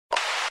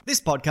This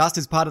podcast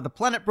is part of the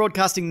Planet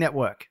Broadcasting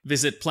Network.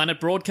 Visit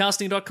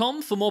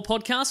planetbroadcasting.com for more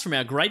podcasts from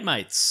our great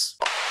mates.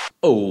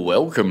 Oh,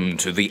 welcome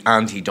to the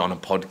Auntie Donna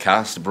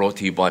podcast, brought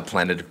to you by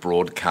Planet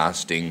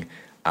Broadcasting,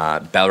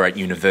 Ballarat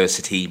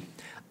University,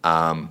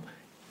 all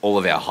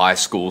of our high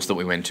schools that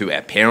we went to,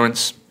 our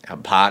parents, our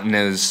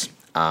partners,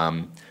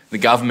 the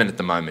government at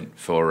the moment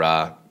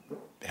for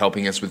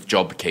helping us with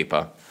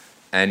JobKeeper,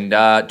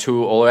 and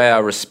to all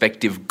our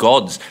respective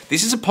gods.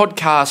 This is a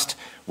podcast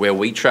where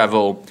we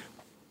travel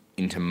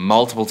into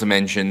multiple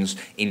dimensions,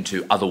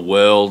 into other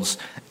worlds,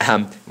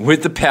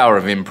 with the power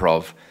of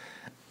improv.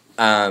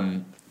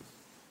 And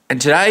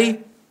today,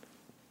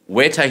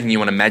 we're taking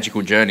you on a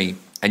magical journey,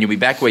 and you'll be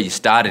back where you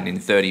started in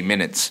 30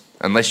 minutes,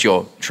 unless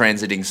you're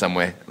transiting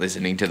somewhere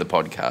listening to the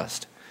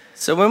podcast.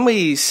 So when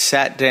we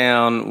sat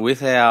down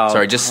with our...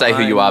 Sorry, just say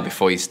who you are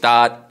before you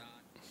start,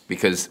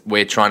 because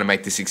we're trying to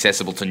make this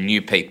accessible to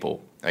new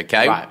people,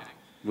 okay? Right.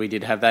 We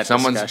did have that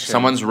discussion.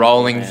 Someone's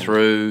rolling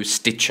through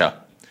Stitcher.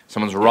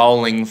 Someone's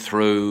rolling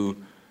through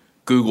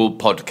Google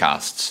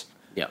Podcasts.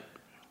 Yep.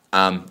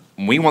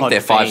 We want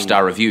their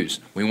 5-star reviews.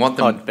 We want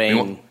them...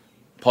 Podbean.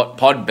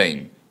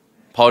 Podbean.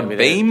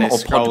 Podbeam or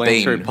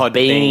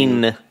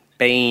Podbean?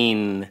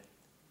 Podbean.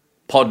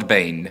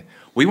 Podbean.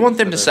 We want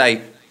them to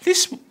say,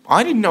 this...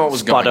 I didn't know what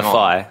was going on.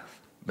 Spotify.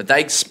 But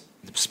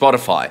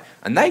Spotify.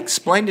 And they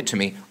explained it to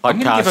me.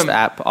 Podcast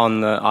app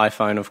on the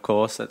iPhone, of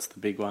course. That's the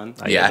big one.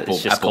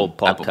 It's just called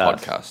podcast. Apple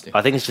Podcast. Yeah.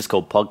 I think it's just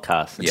called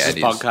podcast. Yeah, It's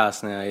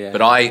podcast now, yeah.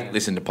 But I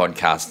listen to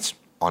podcasts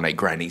on a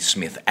Granny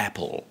Smith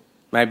Apple.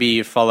 Maybe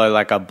you follow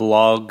like a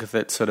blog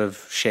that sort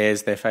of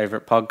shares their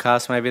favourite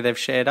podcast. Maybe they've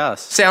shared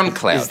us.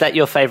 SoundCloud. Is that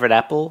your favourite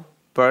apple,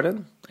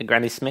 Broden? A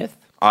Granny Smith?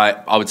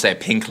 I would say a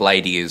Pink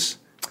Lady is...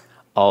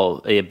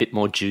 Oh, a bit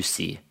more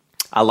juicy.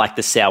 I like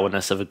the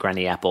sourness of a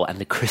granny apple and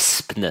the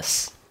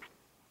crispness.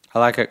 I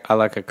like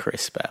a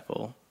crisp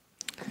apple.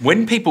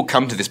 When people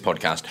come to this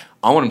podcast,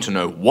 I want them to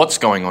know what's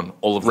going on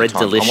all of the Red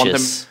time.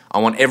 Delicious. I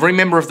want every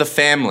member of the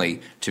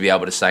family to be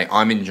able to say,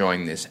 I'm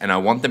enjoying this. And I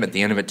want them at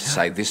the end of it to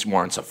say, this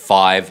warrants a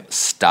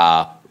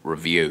 5-star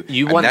review.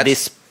 You want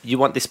this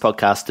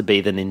podcast to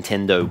be the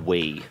Nintendo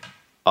Wii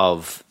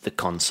of the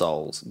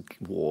consoles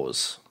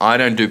wars. I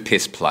don't do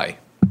piss play.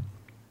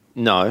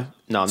 No, I'm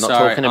not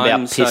talking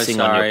about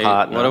pissing on your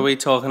partner. What are we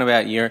talking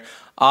about?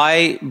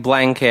 I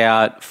blank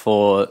out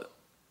for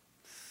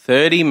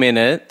 30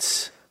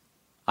 minutes.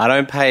 I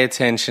don't pay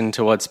attention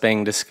to what's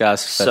being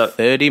discussed for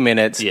 30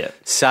 minutes. Yeah.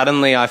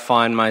 Suddenly I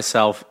find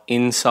myself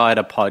inside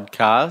a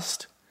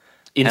podcast.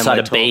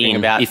 Inside a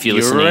bean, if you're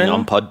listening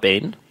on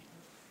Podbean.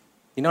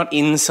 You're not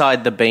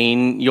inside the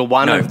bean. You're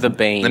one of the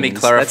beans. Let me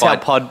clarify.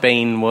 That's how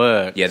Podbean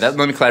works. Yeah,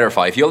 let me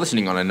clarify. If you're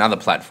listening on another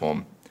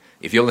platform,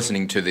 if you're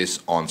listening to this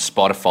on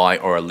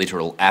Spotify or a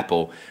literal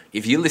Apple,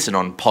 if you listen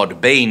on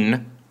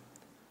Podbean,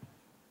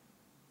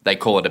 they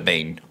call it a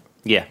bean.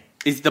 Yeah.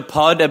 Is the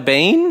pod a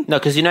bean? No,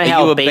 because you know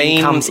how a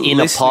bean comes in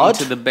a pod?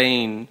 To the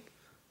bean.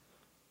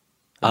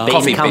 A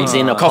bean comes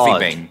in a coffee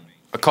pod. bean.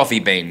 A coffee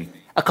bean.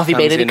 A coffee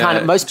bean,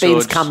 and most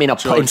beans come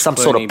in some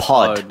sort of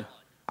pod.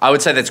 I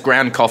would say that's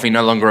ground coffee,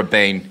 no longer a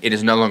bean. It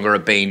is no longer a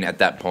bean at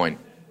that point.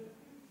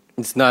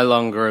 It's no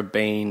longer a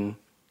bean.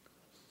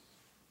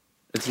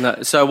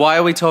 So why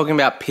are we talking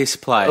about piss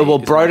play? Well,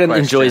 Broden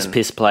enjoys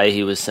piss play,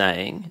 he was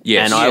saying.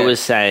 Yes. And I was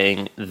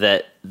saying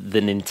that the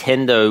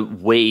Nintendo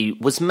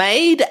Wii was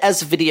made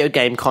as a video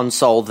game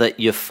console that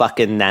your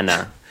fucking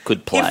nana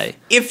could play.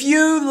 If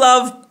you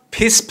love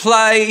piss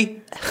play,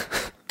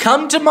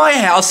 come to my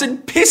house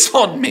and piss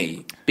on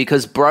me.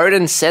 Because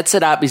Broden sets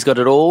it up, he's got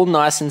it all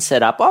nice and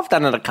set up. I've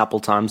done it a couple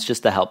times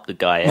just to help the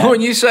guy out. Well,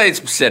 when you say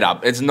it's set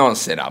up, it's not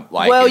set up.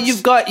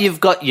 You've got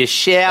your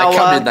shower. They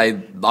come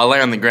in, I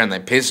lay on the ground, they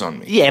piss on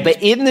me. Yeah,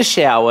 but in the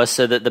shower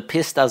so that the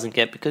piss doesn't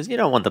get, because you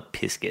don't want the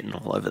piss getting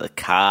all over the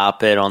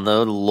carpet, on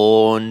the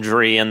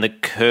laundry and the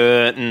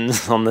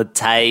curtains on the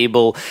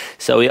table.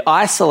 So he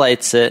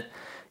isolates it.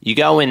 You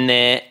go in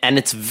there, and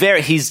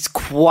he's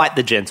quite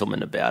the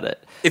gentleman about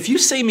it. If you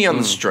see me on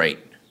the street,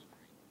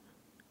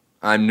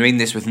 I mean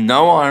this with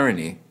no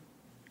irony.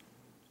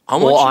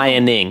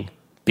 Ironing,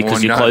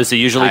 because your clothes are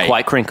usually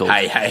quite crinkled.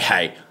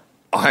 Hey.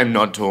 I'm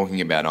not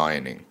talking about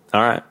ironing.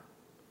 All right.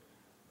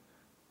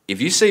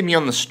 If you see me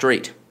on the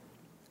street,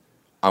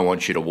 I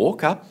want you to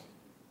walk up.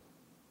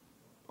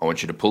 I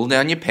want you to pull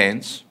down your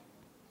pants.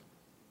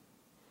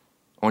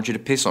 I want you to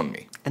piss on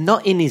me. And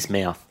not in his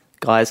mouth,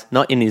 guys.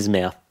 Not in his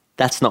mouth.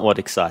 That's not what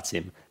excites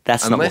him.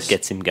 That's not what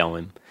gets him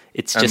going.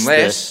 It's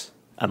just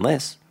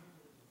unless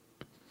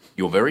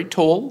you're very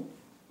tall.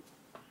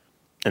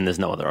 And there's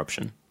no other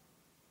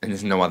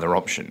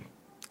option.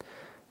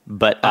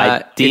 But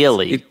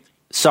ideally...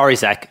 sorry,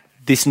 Zach.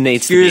 This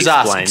needs to be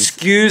explained.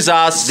 Excuse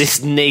us.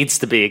 This needs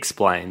to be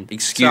explained.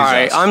 Excuse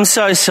us. I'm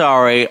so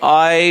sorry.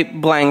 I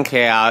blank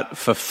out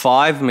for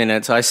 5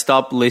 minutes. I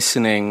stop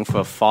listening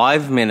for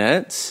 5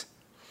 minutes.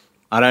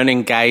 I don't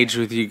engage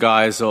with you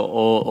guys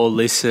or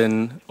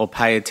listen or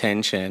pay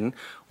attention.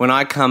 When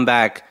I come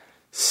back,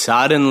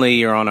 suddenly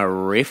you're on a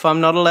riff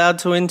I'm not allowed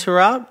to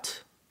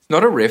interrupt.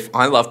 Not a riff.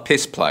 I love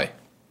piss play.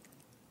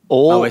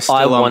 we're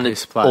still on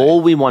piss play.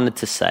 all we wanted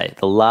to say,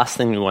 the last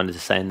thing we wanted to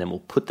say, and then we'll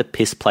put the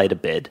piss play to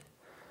bed,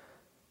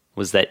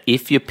 was that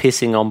if you're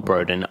pissing on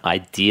Broden,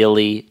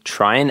 ideally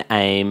try and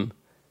aim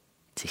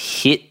to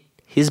hit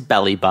his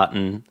belly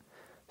button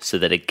so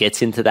that it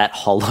gets into that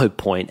hollow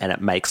point and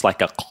it makes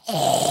like a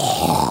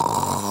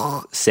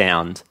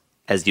sound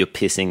as you're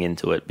pissing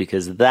into it,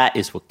 because that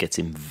is what gets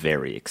him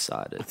very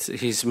excited.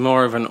 He's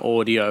more of an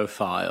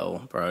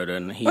audiophile,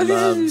 Broden. He Well,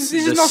 loves this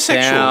is the not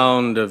sexual.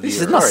 sound of This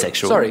is urine. not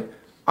sexual. Sorry,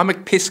 I'm a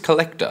piss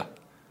collector.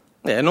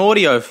 Yeah, an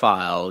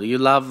audiophile. You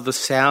love the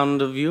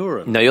sound of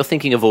urine. No, you're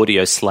thinking of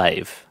Audio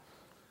Slave.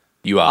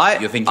 You are.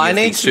 You're thinking I of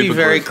need the to be super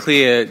very group.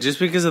 clear, just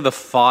because of the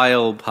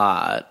file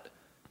part,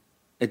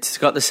 it's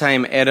got the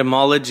same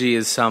etymology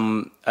as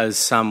some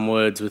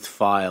words with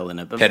file in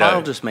it, but Pedo.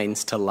 file just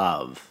means to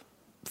love.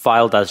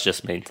 File does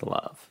just mean to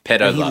love.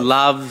 Pedo He love.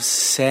 loves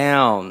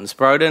sounds.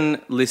 Broden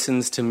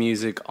listens to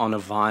music on a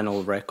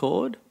vinyl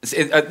record.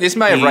 This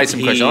may have raised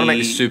some questions. I want to make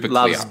this super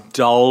loves clear.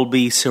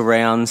 Dolby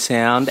surround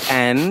sound,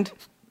 and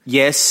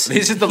yes,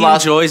 This is the he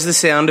last- enjoys the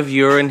sound of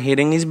urine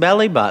hitting his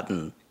belly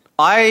button.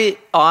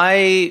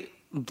 I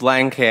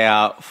blank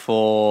out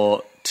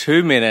for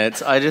 2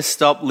 minutes. I just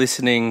stopped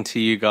listening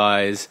to you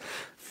guys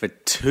for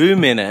 2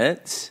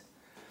 minutes.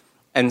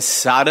 And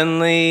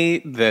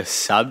suddenly the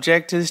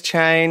subject has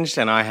changed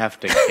and I have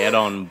to get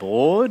on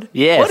board?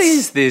 Yes. What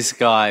is this,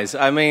 guys?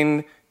 I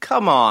mean,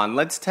 come on.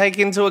 Let's take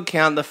into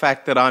account the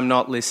fact that I'm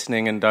not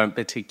listening and don't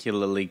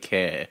particularly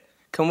care.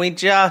 Can we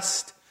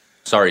just...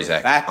 Sorry,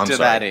 Zach. Back I'm to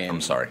sorry. that end.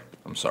 I'm sorry.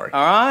 I'm sorry.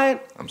 All right?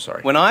 I'm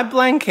sorry. When I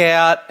blank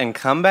out and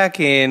come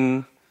back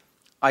in,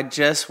 I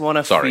just want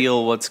to Sorry.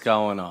 feel what's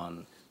going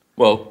on.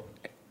 Well,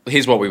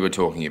 here's what we were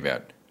talking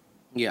about.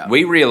 Yeah.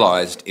 We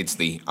realised it's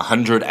the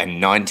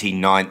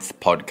 199th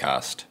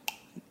podcast.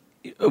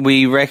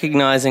 We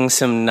recognizing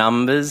some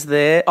numbers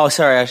there? Oh,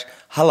 sorry, Ash.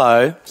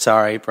 Hello.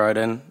 Sorry,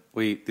 Broden.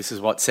 This is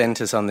what sent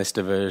us on this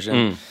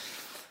diversion.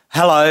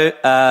 Hello.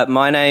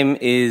 My name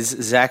is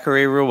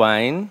Zachary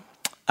Ruane.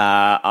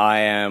 I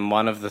am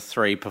one of the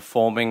 3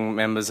 performing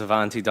members of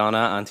Auntie Donna.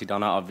 Auntie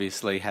Donna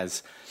obviously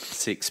has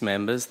 6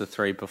 members, the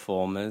 3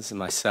 performers,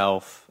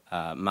 myself,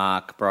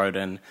 Mark,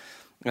 Broden.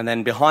 And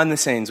then behind the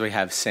scenes, we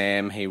have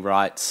Sam. He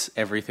writes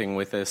everything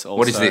with us. Also,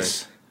 What is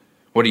this?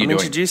 What are you I'm doing?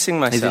 introducing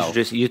He's myself.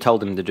 introduced, you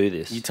told him to do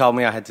this. You told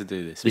me I had to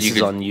do this. This You is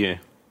could- on you.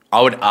 I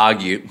would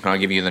argue. Can I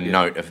give you the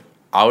note of?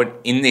 I would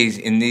in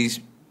these.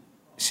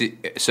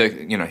 So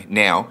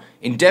now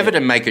endeavour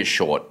to make it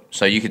short.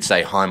 So you could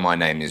say, "Hi, my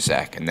name is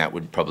Zach," and that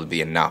would probably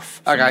be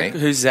enough. For Okay, me.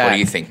 who's Zach? What do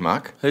you think,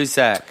 Mark? Who's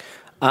Zach?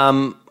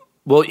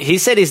 Well, he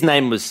said his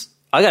name was...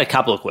 I got a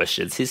couple of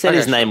questions. He said Okay,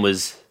 his sure. name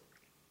was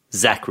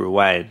Zach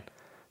Ruane,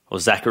 or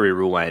Zachary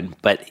Ruane,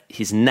 but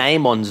his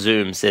name on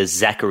Zoom says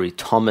Zachary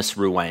Thomas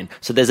Ruane.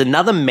 So there's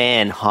another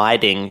man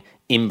hiding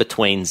in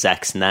between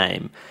Zach's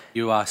name.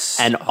 You are...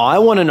 And I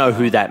want to know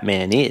who that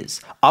man is.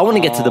 I want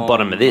to get to the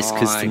bottom of this,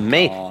 because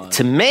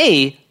to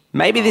me,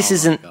 maybe this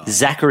isn't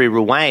Zachary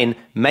Ruane.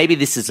 Maybe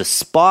this is a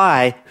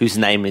spy whose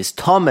name is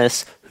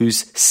Thomas,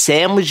 who's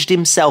sandwiched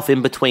himself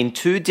in between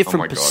 2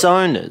 different God.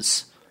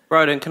 personas.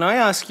 Broden, can I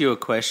ask you a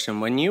question?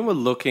 When you were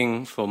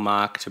looking for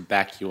Mark to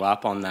back you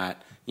up on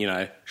that,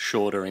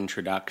 shorter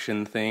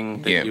introduction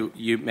thing that Yeah.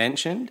 you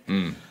mentioned,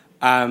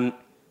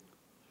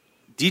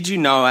 did you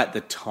know at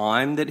the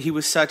time that he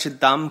was such a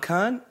dumb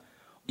cunt?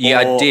 Yeah,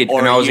 I did, Or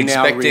and are I was you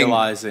now expecting.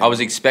 realising? I was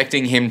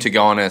expecting him to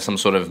go on some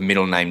sort of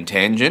middle name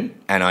tangent,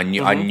 and I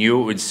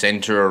knew it would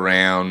centre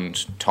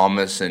around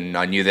Thomas, and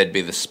I knew there'd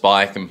be the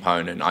spy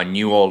component. I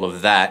knew all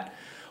of that.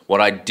 What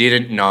I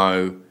didn't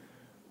know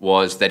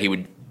was that he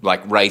would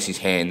raise his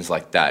hands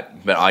like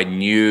that, but I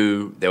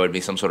knew there would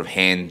be some sort of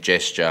hand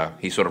gesture.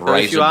 He sort of So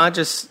raised if you them. are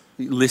just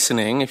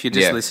listening,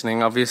 Yeah.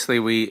 listening, obviously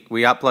we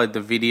upload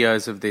the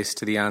videos of this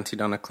to the Auntie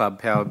Donna Club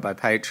powered by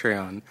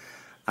Patreon.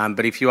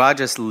 But if you are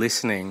just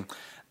listening,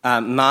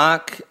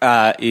 Mark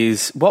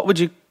is... What would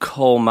you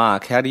call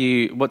Mark?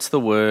 What's the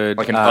word?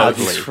 Like an oath.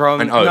 He's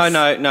from... An oath.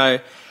 No.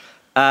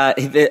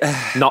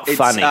 Not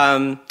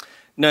funny.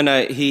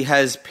 No. He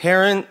has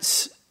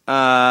parents...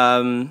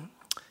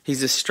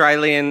 he's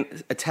Australian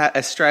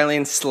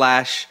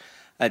slash...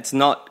 It's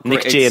not...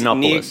 Nick it's Giannopoulos.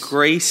 near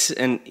Greece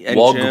and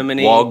Wog,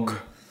 Germany. Wog.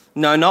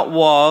 No, not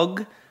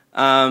Wog.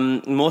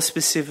 More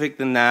specific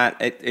than that.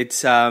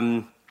 It's...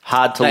 Hard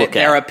to look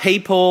There at.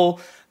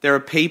 are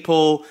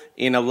people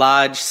in a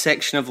large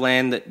section of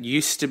land that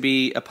used to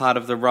be a part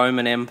of the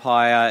Roman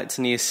Empire. It's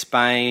near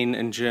Spain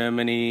and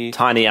Germany.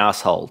 Tiny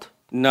asshole.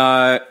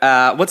 No,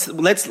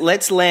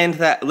 let's land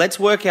that. Let's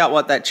work out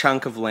what that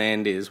chunk of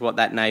land is, what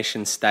that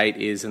nation state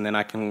is, and then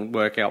I can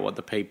work out what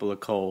the people are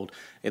called.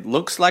 It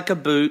looks like a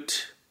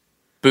boot.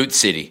 Boot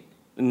City.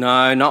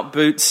 No, not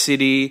Boot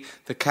City.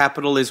 The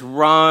capital is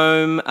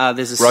Rome.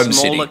 There's a Rome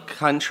smaller City.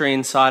 country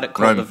inside it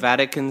called Rome. the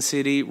Vatican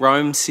City.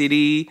 Rome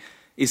City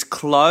is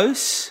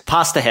close.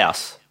 Pasta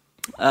house.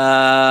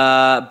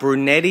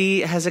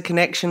 Brunetti has a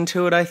connection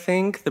to it, I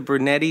think. The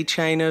Brunetti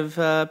chain of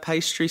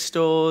pastry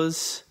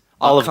stores.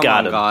 Olive come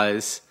Garden. on,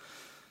 guys.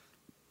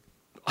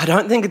 I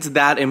don't think it's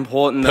that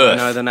important that I Perth.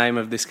 know the name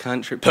of this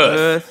country.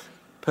 Perth.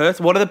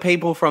 Perth? What are the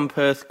people from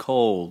Perth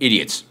called?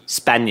 Idiots.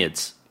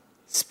 Spaniards.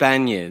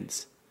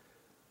 Spaniards.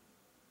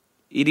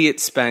 Idiot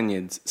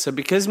Spaniards. So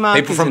because Mark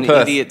People is from an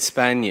Perth. idiot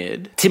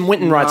Spaniard... Tim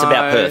Winton writes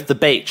about No. Perth. The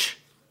beach.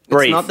 It's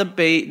Breathe. not the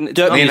beat. It's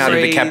Dirt not Leonardo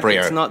Breathe,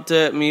 DiCaprio. It's not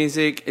dirt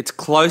music. It's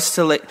close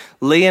to...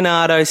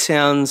 Leonardo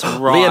sounds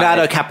right.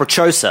 Leonardo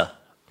Capricciosa.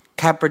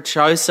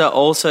 Capricciosa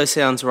also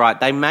sounds right.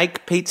 They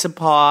make pizza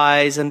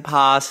pies and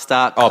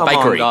pasta. Oh, Come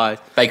bakery. on, guys.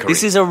 Bakery.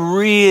 This is a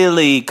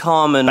really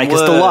common Baker's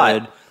word.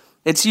 Delight.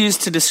 It's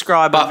used to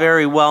describe a But-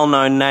 very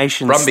well-known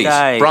nation Brumbies.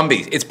 state.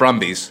 Brumbies. It's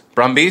Brumbies.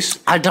 Brumbies.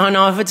 I don't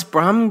know if it's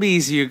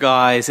Brumbies, you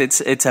guys.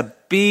 It's a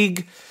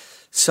big...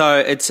 So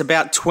it's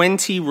about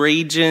 20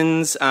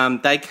 regions.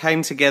 They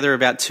came together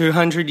about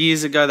 200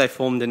 years ago. They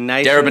formed a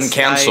nation Darebin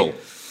state. Council.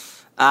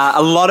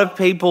 A lot of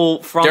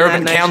people from Darebin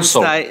that nation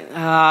Council. state.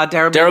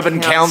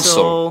 Darebin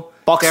Council.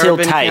 Box Hill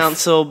Darebin TAFE.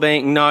 Council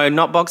being... No,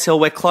 not Box Hill.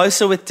 We're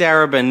closer with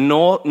Darebin.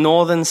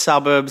 Northern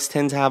suburbs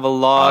tend to have a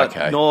lot.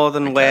 Okay.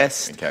 Northern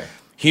West. Okay.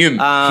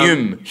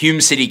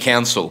 Hume City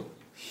Council.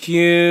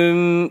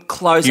 Hume,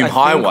 close. Hume I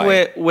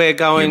Highway. think we're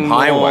going Hume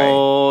Highway.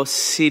 more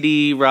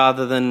city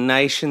rather than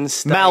nation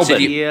state. Melbourne.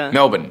 City, Yeah.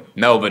 Melbourne.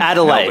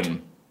 Adelaide.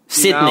 Melbourne.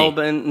 Sydney.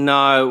 Melbourne.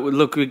 No,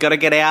 look, we've got to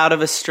get out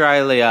of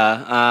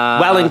Australia.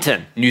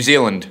 Wellington. New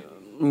Zealand.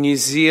 New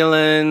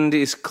Zealand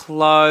is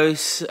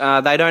close.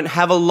 They don't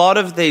have a lot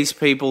of these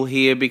people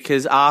here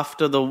because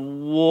after the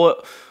war...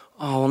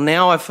 Oh,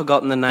 now I've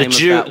forgotten the name of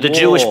that The war.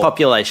 Jewish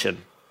population.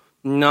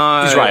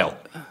 No. Israel.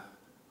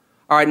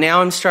 All right,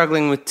 now I'm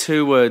struggling with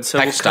two words, so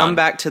Pakistan. we'll come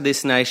back to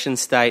this nation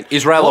state.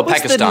 Israel or What was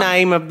Pakistan? the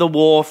name of the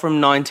war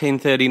from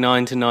 1939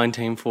 to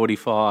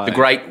 1945? The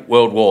Great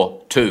World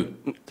War II.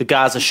 The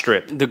Gaza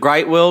Strip. The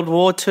Great World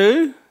War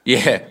II?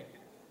 Yeah.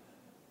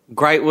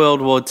 Great World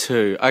War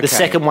II. Okay. The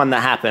second one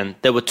that happened.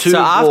 There were two So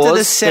after wars. the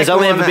There's second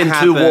only one ever been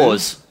that two happened-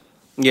 wars.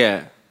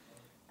 Yeah.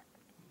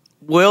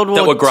 World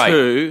War were great.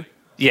 II.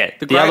 Yeah,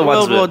 the Great other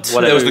ones World were War II.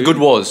 whatever. There was the Good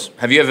Wars.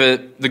 Have you ever...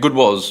 The Good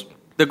Wars.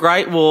 The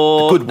Great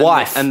War. The Good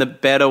Wife. And the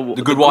Better War.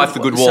 The Good Wife, the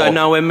Good War. So,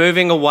 no, we're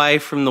moving away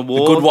from the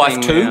war. Good Wife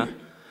thing 2? now.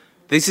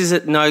 This is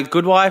it. No,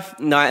 Good Wife.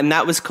 No, and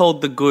that was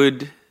called The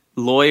Good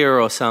Lawyer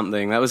or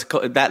something. That was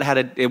that had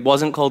a. It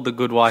wasn't called The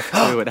Good Wife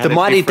 2. It had The a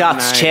Mighty different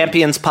Ducks name.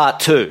 Champions Part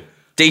 2.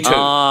 D2.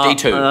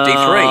 D2.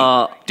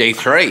 D3.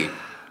 D3.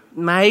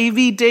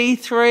 Maybe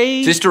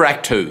D3. Sister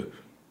Act 2.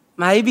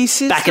 Maybe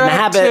Sister Back in the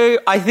Act Habit. 2.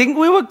 I think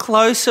we were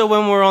closer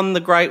when we were on the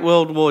Great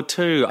World War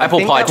II. I Apple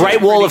think Pie that 2. was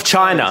Great Wall pretty of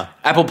China. close.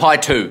 Apple Pie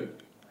 2.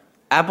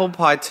 Apple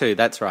Pie 2,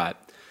 that's right.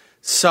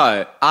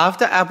 So,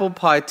 after Apple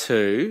Pie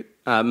 2,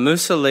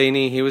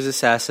 Mussolini, he was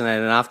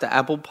assassinated, and after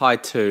Apple Pie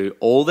 2,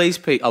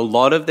 a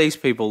lot of these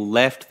people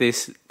left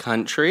this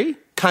country.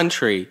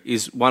 Country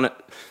is one...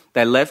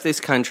 They left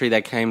this country,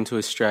 they came to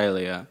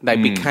Australia. They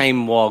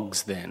became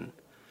wogs then.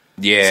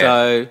 Yeah.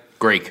 So...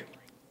 Greek.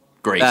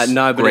 Greece.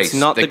 no, but Greece. it's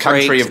not the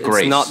country Greeks, of Greece.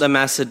 It's not the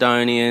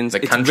Macedonians.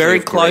 The It's country very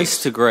of close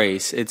Greece. to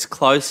Greece. It's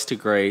close to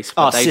Greece,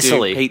 but Oh, they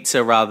Sicily. do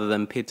pizza rather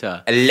than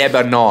pitta.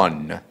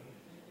 Lebanon.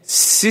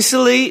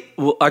 Sicily,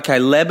 okay,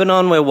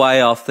 Lebanon, we're way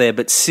off there,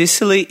 but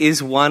Sicily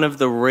is one of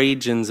the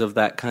regions of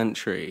that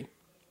country.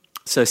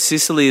 So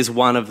Sicily is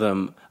one of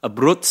them.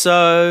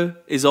 Abruzzo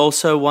is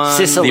also one.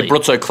 Sicily. The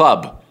Abruzzo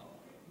Club,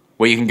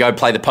 where you can go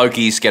play the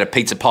pokies, get a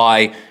pizza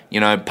pie,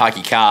 park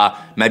your car,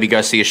 maybe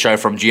go see a show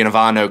from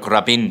Giovanni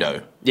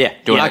Grabindo. Yeah.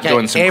 Doing, Yeah, okay,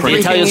 doing some every-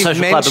 The creepy. Italian you've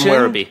Social Club in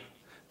mentioned- Werribee.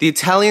 The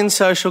Italian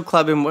social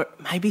club in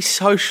maybe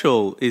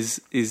social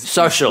is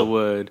Social. the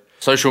word.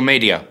 Social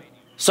media.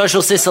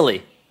 Social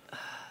Sicily.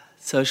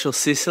 Social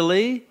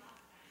Sicily.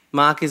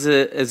 Mark is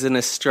an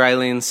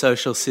Australian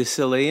social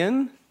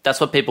Sicilian.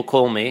 That's what people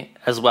call me,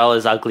 as well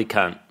as ugly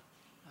cunt.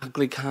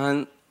 Ugly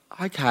cunt.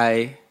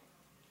 Okay.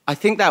 I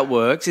think that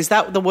works. Is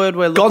that the word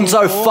we're looking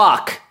Gonzo for?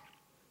 fuck.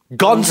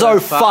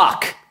 Gonzo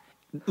fuck.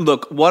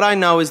 Look, what I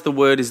know is the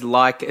word is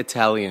like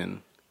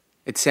Italian.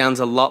 It sounds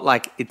a lot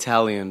like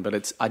Italian,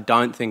 but I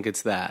don't think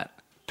it's that.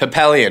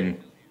 Papalian.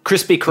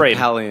 Krispy Kreme.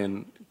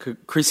 Italian.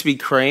 Krispy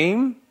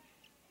Kreme?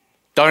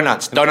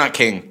 Donuts. Donut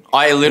King.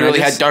 I literally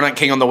No, had this- Donut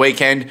King on the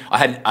weekend. I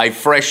had a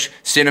fresh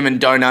cinnamon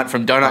donut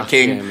from Donut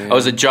King. yeah, man. It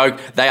was a joke.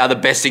 They are the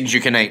best things you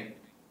can eat.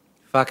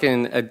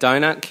 Fucking a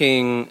Donut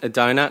King. Is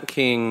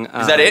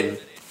that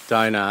it?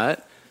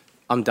 Donut.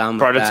 I'm done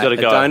with Broden's that. gotta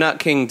go. A Donut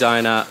King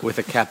donut with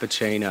a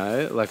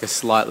cappuccino, like a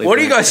slightly... What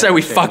do you burnt guys say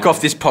we cappuccino. fuck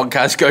off this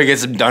podcast, go get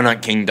some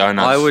Donut King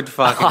donuts? I would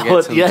fucking I get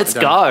would- some yeah, let's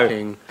Donut go.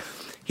 King.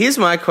 Here's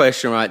my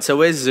question, right? So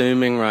we're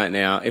Zooming right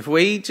now. If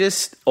we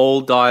just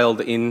all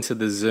dialed into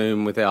the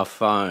Zoom with our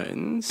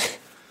phones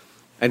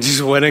and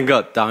just went and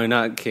got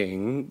Donut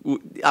King,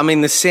 I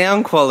mean, the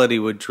sound quality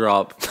would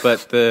drop,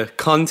 but the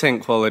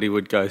content quality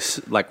would go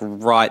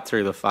right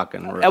through the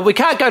fucking roof. And we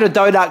can't go to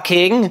Donut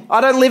King. I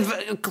don't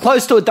live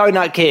close to a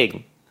Donut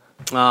King.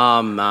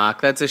 Oh,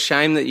 Mark, that's a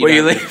shame that you Where don't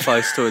you live live?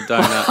 close to a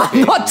Donut I'm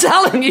King. not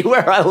telling you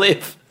where I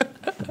live.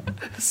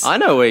 I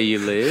know where you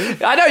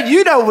live. I know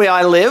you know where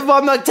I live.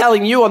 I'm not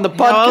telling you on the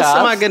podcast. How else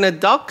am I going to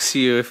dox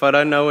you if I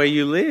don't know where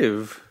you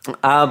live?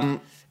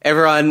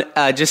 Everyone,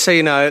 just so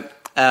you know,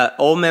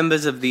 all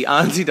members of the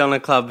Auntie Donna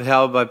Club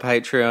powered by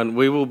Patreon,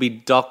 we will be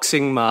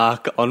doxing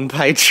Mark on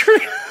Patreon.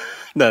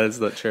 No, that's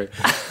not true.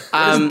 What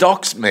does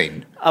dox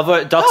mean?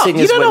 Doxing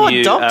you is don't know when what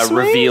you dox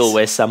reveal means?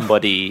 where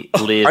somebody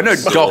lives. I know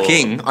or-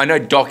 docking. I know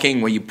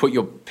docking where you put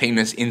your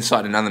penis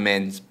inside another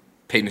man's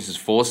penis's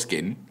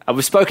foreskin.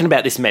 We've spoken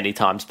about this many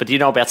times, but do you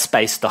know about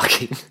space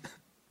docking?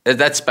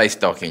 That's space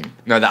docking.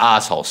 No, the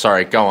asshole.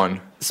 Sorry, go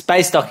on.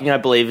 Space docking, I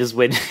believe, is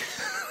when...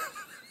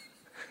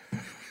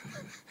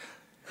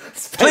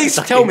 Please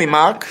tell me,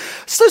 Mark.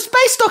 So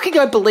space docking,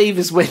 I believe,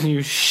 is when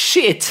you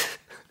shit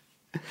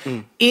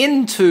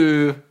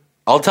into...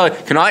 I'll tell you.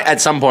 Can I, at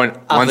some point,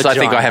 once I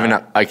think I have vagina.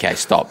 enough... Okay,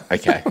 stop.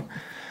 Okay.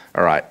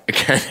 All right.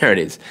 Okay, there it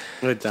is.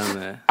 We're done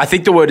there. I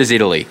think the word is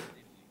Italy.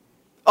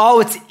 Oh,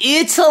 it's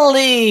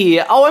Italy.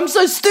 Oh, I'm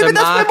so stupid. So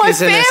That's Mark where my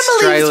is an family's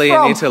Australian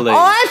from. Italy.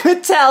 I'm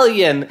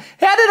Italian.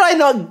 How did I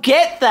not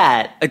get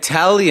that?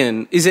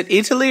 Italian. Is it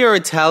Italy or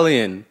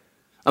Italian?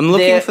 I'm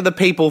looking They're- for the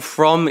people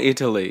from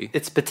Italy.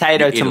 It's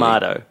potato, Italy.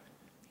 tomato.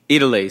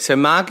 Italy. So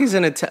Mark is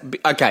an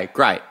okay,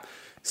 great.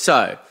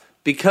 So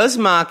because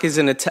Mark is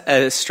an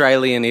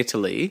Australian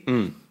Italy,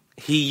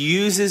 he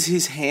uses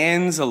his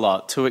hands a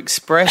lot to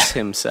express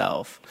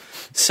himself.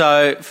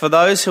 So for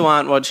those who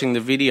aren't watching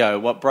the video,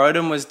 what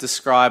Broden was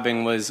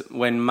describing was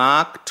when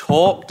Mark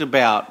talked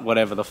about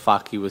whatever the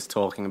fuck he was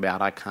talking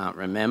about, I can't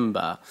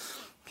remember.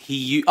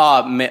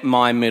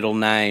 My middle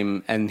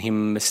name and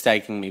him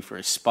mistaking me for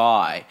a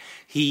spy.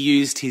 He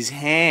used his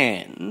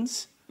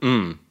hands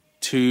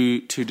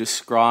to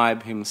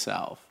describe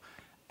himself.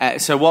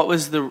 So what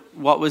was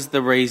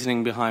the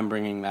reasoning behind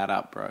bringing that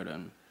up,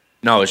 Broden?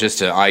 No, it's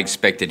just I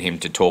expected him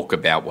to talk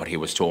about what he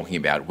was talking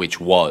about,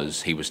 which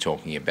was he was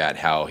talking about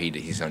how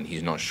he's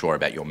not sure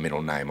about your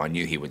middle name. I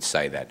knew he would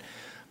say that.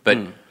 But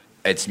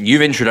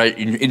you've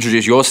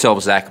introduced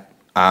yourself, Zach,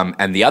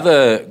 and the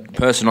other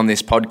person on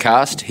this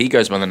podcast, he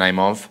goes by the name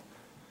of...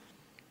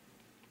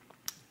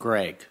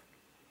 Greg.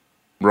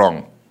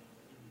 Wrong.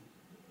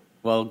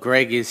 Well,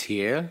 Greg is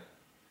here.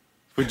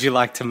 Would you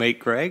like to meet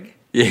Greg?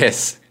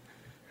 Yes.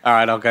 All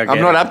right, I'll go get I'm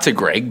not him. up to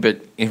Greg,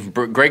 but if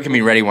Greg can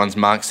be ready once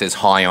Mark says,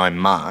 "Hi, I'm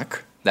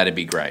Mark," that'd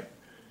be great.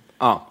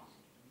 Oh.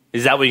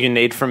 Is that what you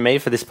need from me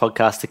for this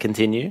podcast to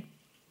continue?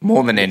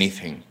 More than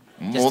anything.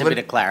 Just a bit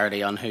of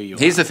clarity on who you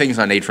Here's are. the things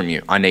I need from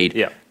you. I need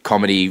Yeah.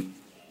 comedy,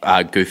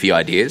 goofy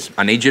ideas.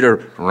 I need you to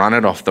run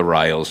it off the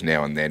rails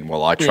now and then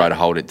while I try to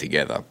hold it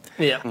together.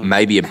 Yeah.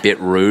 Maybe a bit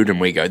rude and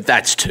we go,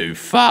 that's too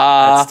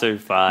far. That's too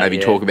far, Maybe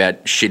yeah. talk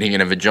about shitting in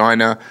a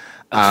vagina.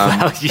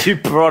 Well, you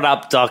brought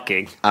up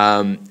docking.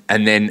 And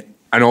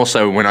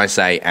also when I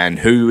say, and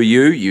who are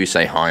you? You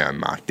say, hi, I'm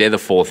Mark. They're the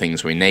 4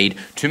 things we need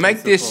to make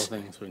Four this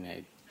things we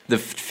need. the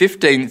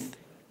 15th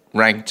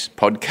ranked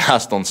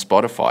podcast on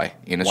Spotify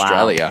in Wow.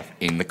 Australia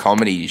in the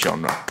comedy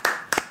genre.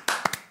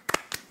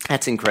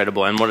 That's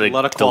incredible, and what a,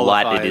 lot of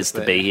delight it qualifiers is to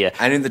there. be here.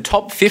 And in the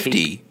top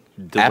 50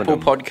 doing Apple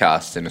them.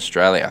 podcasts in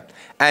Australia.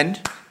 And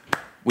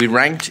we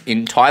ranked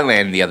in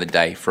Thailand the other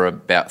day for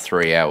about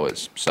 3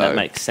 hours. So That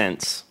makes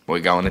sense. we're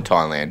going to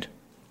Thailand.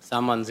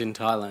 Someone's in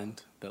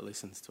Thailand that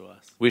listens to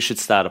us. We should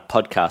start a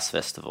podcast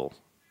festival.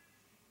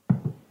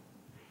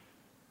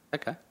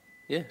 Okay.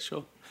 Yeah,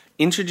 sure.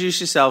 Introduce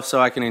yourself so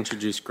I can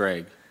introduce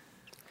Greg.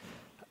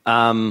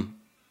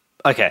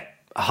 Okay.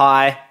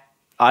 Hi.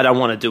 I don't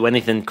want to do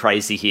anything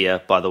crazy here,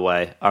 by the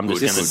way. I'm just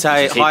Good. going to Just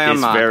say, hi, I'm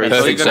Mark.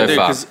 That's all you Perfect got to so do,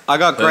 far. because I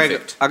got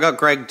Perfect.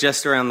 Greg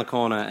just around the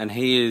corner, and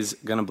he is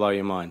going to blow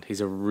your mind. He's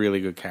a really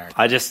good character.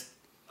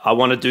 I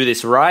want to do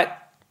this right.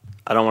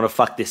 I don't want to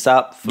fuck this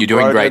up. for You're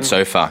doing Broden. great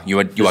so far. You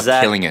are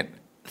Zach, killing it.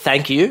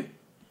 Thank you.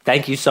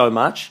 Thank you so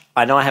much.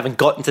 I know I haven't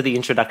gotten to the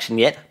introduction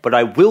yet, but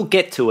I will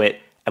get to it.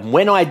 And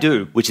when I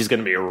do, which is going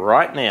to be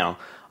right now,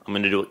 I'm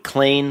going to do it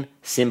clean,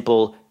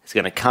 simple. It's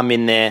going to come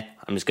in there.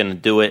 I'm just going to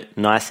do it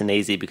nice and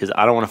easy because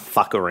I don't want to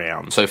fuck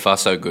around. So far,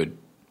 so good.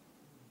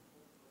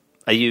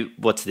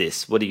 What's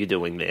this? What are you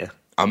doing there?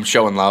 I'm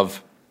showing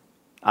love.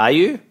 Are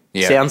you?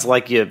 Yeah. Sounds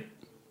like you're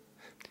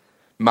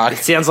Mark,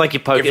 poking.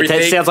 It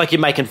Everything- sounds like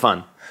you're making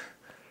fun.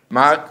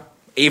 Mark,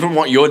 even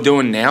what you're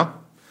doing now,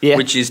 Yeah.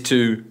 which is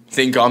to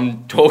think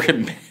I'm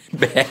talking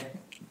bad,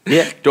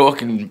 Yeah.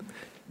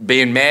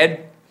 being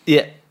mad,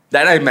 Yeah.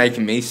 that ain't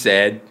making me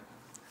sad.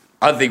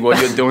 I think what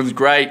you're doing is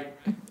great.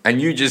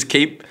 And you just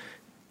keep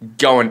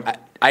going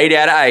 8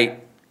 out of 8.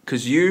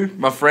 Because you,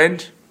 my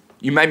friend,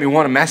 you made me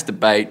want to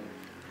masturbate.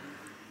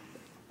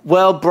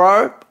 Well,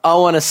 bro, I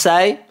want to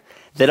say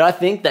that I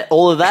think that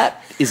all of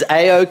that is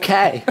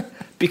A-OK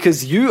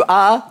because you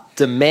are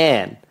the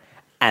man.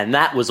 And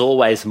that was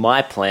always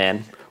my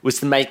plan, was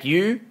to make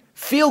you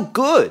feel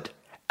good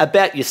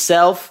about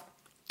yourself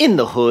in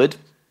the hood.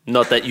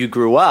 Not that you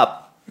grew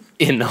up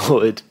in the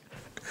hood.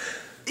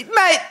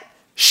 Mate,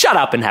 shut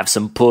up and have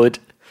some pud.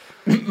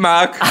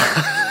 Mark,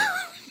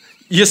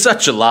 you're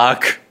such a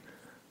lark.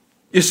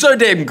 You're so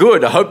damn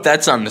good. I hope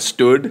that's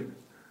understood.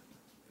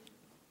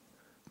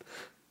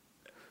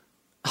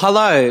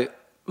 Hello.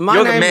 My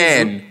You're the name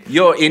man.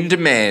 You're in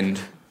demand.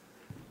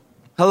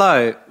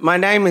 Hello. My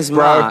name is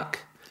Mark.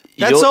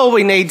 That's you're- all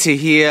we need to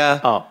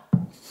hear Oh,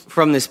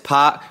 from this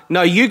park.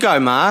 No, you go,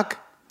 Mark.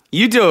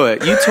 You do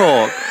it. You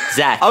talk.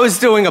 Zach. I was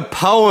doing a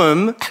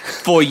poem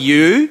for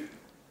you.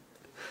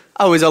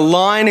 I was a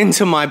line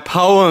into my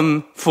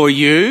poem for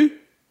you.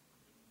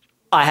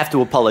 I have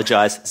to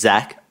apologise,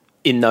 Zach.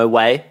 In no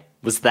way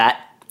was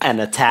that an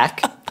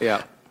attack.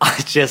 Yeah. I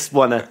just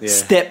want to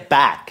step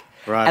back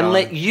Right and on.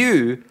 let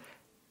you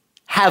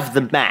have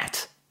the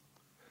mat.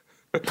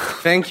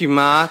 Thank you,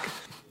 Mark.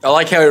 I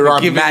like how he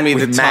rhymed giving Matt me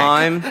with the Mac.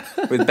 time.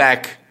 With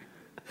back.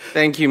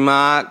 Thank you,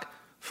 Mark,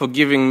 for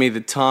giving me the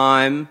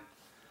time.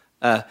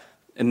 And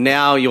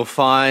now you'll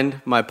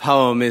find my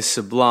poem is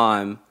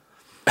sublime.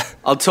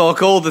 I'll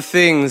talk all the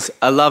things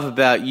I love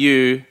about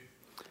you,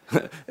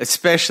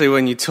 especially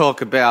when you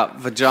talk about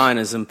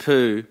vaginas and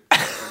poo.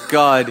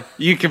 God,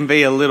 you can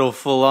be a little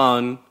full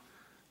on,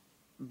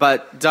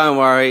 but don't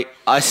worry,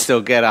 I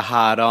still get a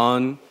hard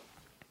on.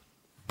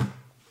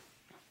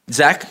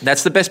 Zach,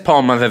 that's the best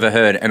poem I've ever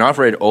heard, and I've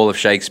read all of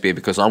Shakespeare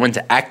because I went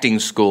to acting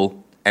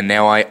school and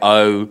now I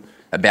owe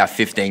about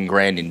 15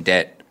 grand in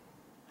debt.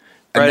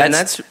 And Right, and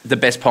that's the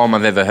best poem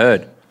I've ever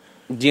heard.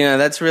 You know,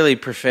 that's really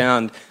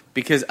profound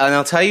because, and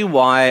I'll tell you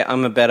why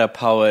I'm a better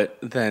poet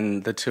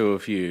than the two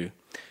of you.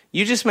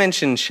 You just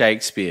mentioned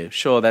Shakespeare.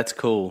 Sure, that's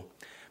cool.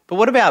 But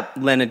what about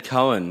Leonard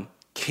Cohen,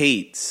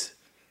 Keats,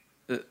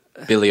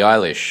 Billie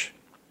Eilish.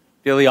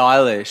 Billie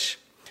Eilish,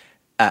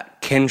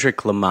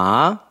 Kendrick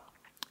Lamar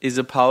is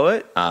a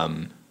poet.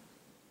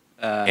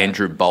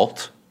 Andrew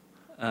Bolt.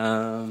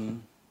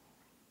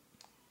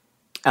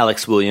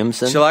 Alex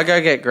Williamson. Shall I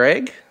go get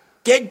Greg?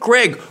 Get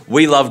Greg.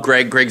 We love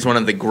Greg. Greg's one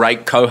of the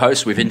great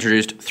co-hosts. We've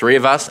introduced three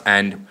of us,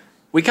 and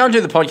we can't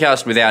do the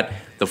podcast without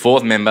the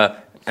fourth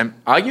member, and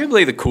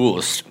arguably the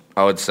coolest,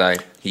 I would say.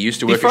 He used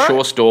to work at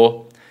Shaw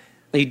Store.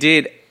 He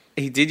did.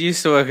 He did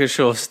used to work at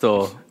Shaw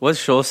Store. What's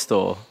Shaw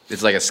Store?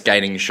 It's like a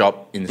skating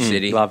shop in the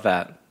city. Love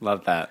that.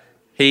 Love that.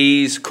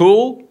 He's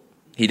cool.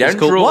 He don't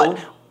Cool. drool.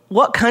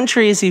 What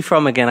country is he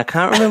from again? I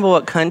can't remember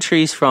what country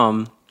he's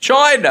from.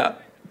 China.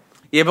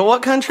 Yeah, but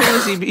what country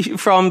was he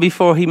from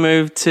before he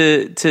moved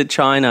to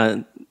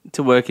China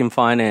to work in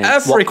finance?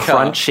 Africa. What,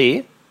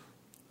 Crunchy?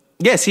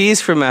 Yes, he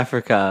is from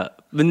Africa.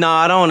 But no,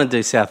 I don't want to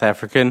do South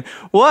African.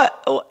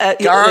 What?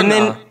 Ghana. And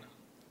then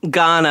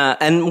Ghana.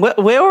 And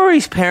where were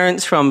his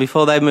parents from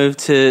before they moved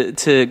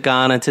to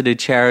Ghana to do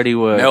charity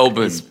work?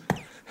 Melbourne.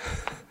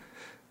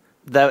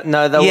 They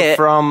Yeah. were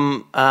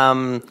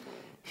from...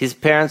 his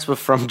parents were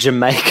from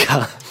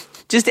Jamaica.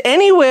 Just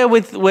anywhere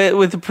with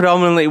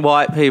predominantly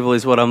white people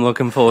is what I'm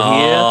looking for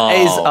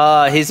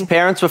here. His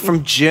parents were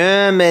from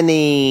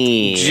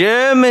Germany.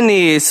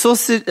 Germany,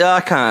 sausage.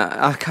 I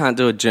can't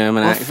do a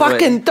German accent.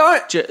 Fucking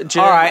don't.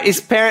 All right, his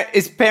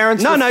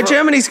parents. No, were no, from-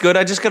 Germany's good.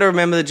 I just got to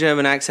remember the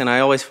German accent. I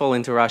always fall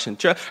into Russian.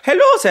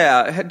 Hello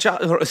there,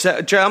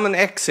 German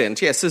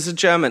accent. Yes, this is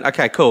German.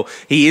 Okay, cool.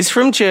 He is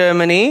from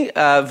Germany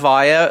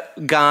via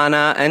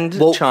Ghana and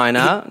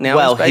China.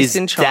 Now he's based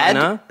in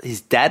China.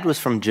 His dad was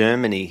from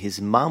Germany. His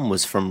mum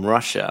was from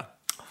Russia.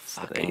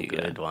 Fucking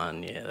good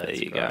one. Yeah, There that's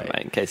you go, great.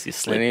 mate. In case you Then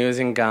slip. he was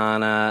in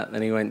Ghana.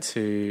 Then he went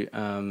to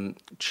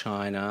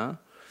China.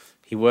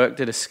 He worked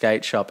at a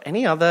skate shop.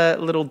 Any other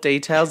little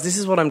details? This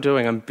is what I'm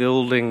doing. I'm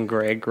building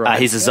Greg right.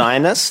 He's a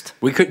Zionist.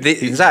 We could,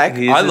 Zach.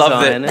 he is I a love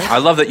that. Zionist. I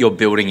love that you're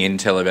building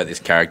intel about this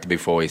character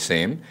before we see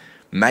him.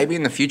 Maybe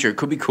in the future, it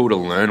could be cool to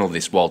learn all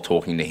this while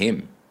talking to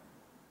him.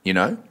 You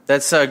know,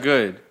 That's so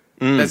good.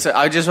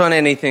 I just want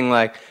anything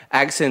like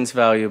accents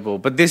valuable.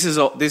 But this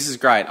is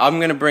great. I'm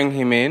going to bring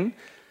him in.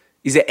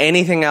 Is there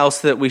anything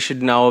else that we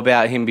should know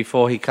about him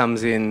before he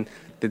comes in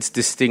that's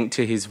distinct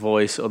to his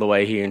voice or the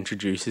way he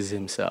introduces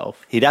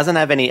himself? He doesn't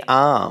have any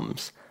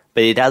arms,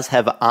 but he does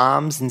have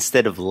arms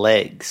instead of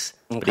legs.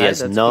 But he Okay, has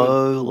that's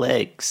no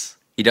legs.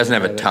 he doesn't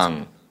have a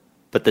tongue.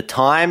 But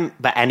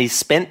and he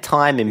spent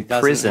time in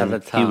doesn't prison.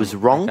 have a tongue. He was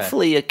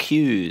wrongfully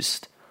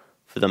accused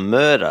for the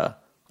murder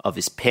of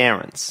his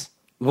parents.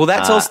 Well,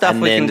 that's all stuff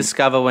and we can then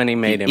discover when he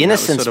meet the him. That was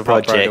Innocence sort of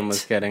what Brogan Project,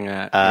 was getting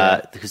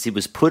at. Because he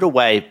was put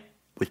away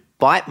with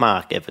bite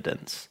mark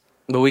evidence.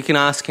 But we can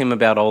ask him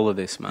about all of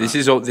this, Mark. This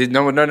is all.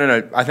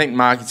 No. I think,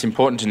 Mark, it's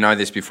important to know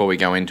this before we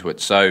go into it.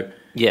 So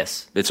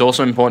Yes. it's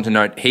also important to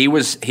note he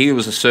was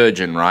a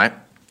surgeon, right?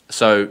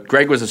 So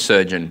Greg was a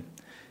surgeon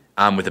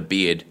with a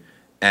beard,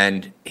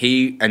 and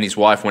he and his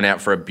wife went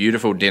out for a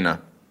beautiful dinner,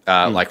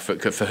 like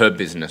for her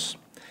business.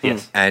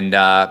 Yes. And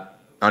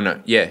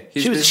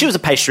She was a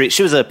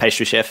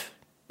pastry chef.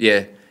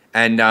 Yeah,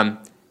 and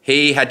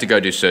he had to go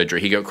do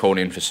surgery. He got called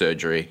in for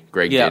surgery.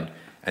 Greg did,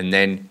 and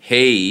then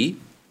he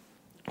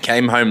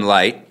came home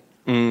late.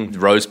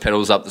 Rose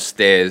petals up the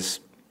stairs.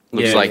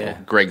 Looks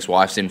like Greg's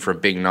wife's in for a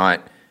big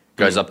night.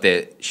 Goes up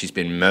there. She's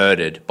been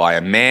murdered by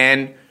a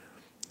man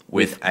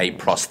with a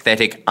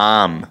prosthetic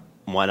arm.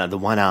 The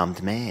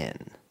one-armed man.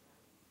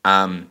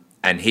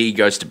 And he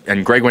goes to.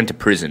 And Greg went to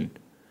prison.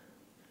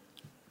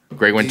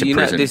 Greg went to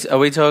prison. Are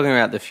we talking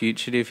about the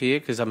fugitive here?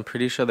 Because I'm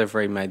pretty sure they've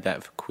remade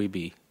that for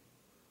Quibi.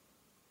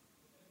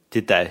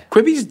 Did they?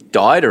 Quibi's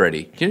died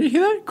already. Did you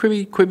hear that?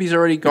 Quibi's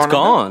already gone. It's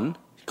gone?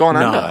 Gone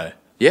No. under.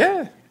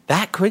 Yeah.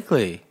 That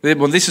quickly.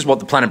 Well, this is what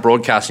the Planet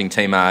Broadcasting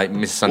team,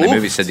 Mr. Sunday Oofed.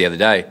 Movies, said the other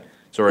day.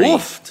 It's already.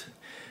 Oofed.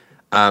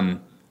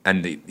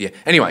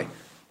 Anyway.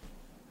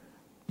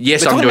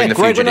 Yes, We're I'm talking doing about the Greg.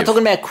 We're fugitive. not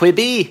talking about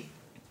Quibi.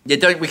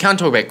 Yeah, we can't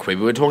talk about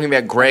Quibi. We're talking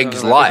about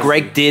Greg's life.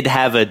 Greg did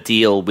have a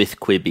deal with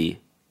Quibi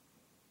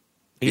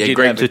Yeah, did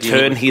Greg have a to deal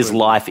turn with his Quibi.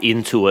 life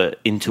into a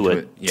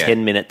yeah.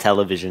 10-minute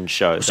television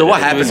show. So what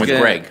That- happened was with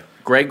gonna- Greg?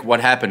 Greg, what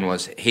happened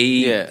was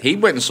he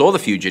went and saw The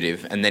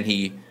Fugitive, and then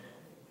he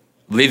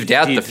lived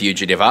out The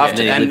Fugitive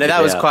after. Yeah. And lived that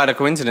it was out. quite a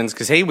coincidence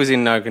because he was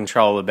in no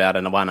control about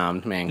a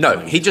one-armed man. No,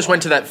 killing. he just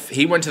went to that.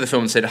 He went to the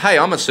film and said, "Hey,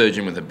 I'm a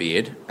surgeon with a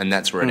beard," and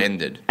that's where it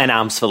ended. and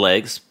arms for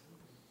legs.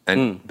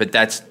 And but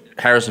that's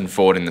Harrison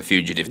Ford in The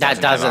Fugitive.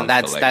 That doesn't. have doesn't. arms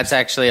That's for that's legs.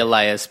 actually a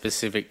layer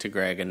specific to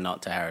Greg and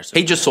not to Harrison.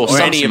 He just saw Or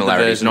some any of the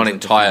similarities, versions not of The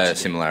entire Fugitive.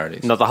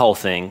 similarities. Not the whole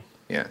thing.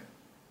 Yeah.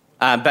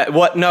 But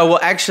what? No, well,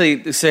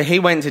 actually, so he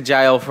went to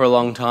jail for a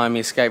long time.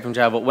 He escaped from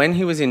jail, but when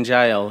he was in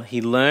jail,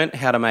 he learnt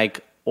how to make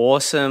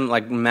awesome,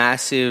 like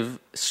massive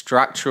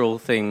structural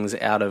things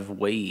out of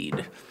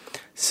weed.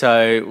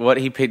 So what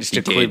he pitched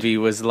to did. Quibi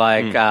was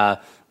like,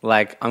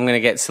 I'm going to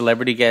get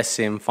celebrity guests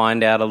in,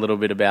 find out a little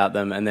bit about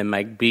them, and then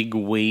make big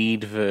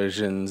weed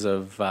versions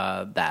of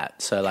that.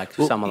 So like,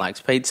 if someone likes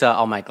pizza,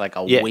 I'll make like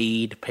a Yeah.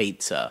 weed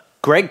pizza.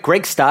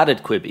 Greg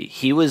started Quibi.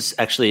 He was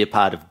actually a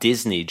part of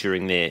Disney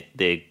during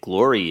their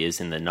glory years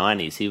in the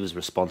 90s. He was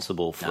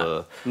responsible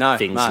for No,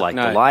 things Mark, like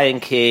no. The Lion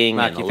King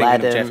Mark, and you're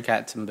thinking Aladdin. of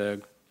Jeff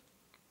Katzenberg.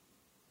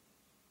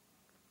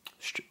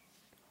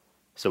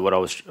 So what I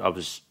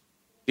was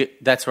Yeah,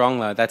 that's wrong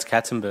though. That's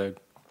Katzenberg.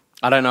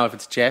 I don't know if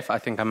it's Jeff. I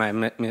think I may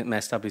have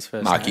messed up his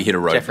first Mark, name. you hit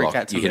a Jeffrey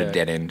roadblock. You hit a Katzenberg.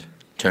 dead end.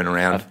 Turn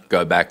around.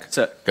 Go back.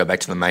 Go back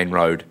to the main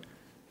road.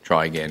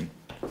 Try again.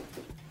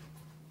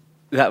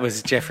 That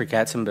was Jeffrey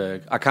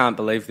Katzenberg. I can't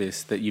believe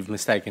this, that you've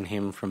mistaken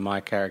him from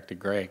my character,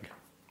 Greg.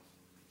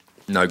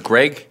 No,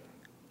 Greg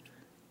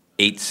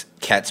eats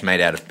cats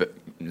made out of.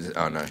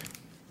 Oh no.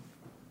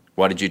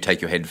 Why did you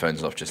take your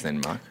headphones off just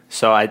then, Mark?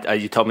 So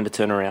you told me to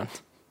turn around.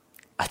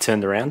 I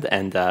turned around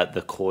and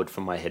the cord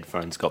from my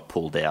headphones got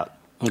pulled out.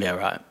 Yeah,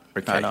 right.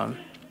 Okay. Right on.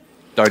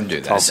 Don't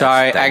do that. That's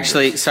Sorry, dangerous.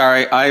 actually,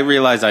 sorry. I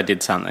realised I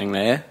did something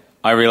there.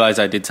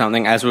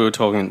 As we were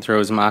talking it through,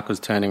 as Mark was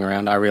turning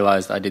around, I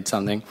realised I did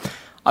something.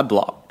 I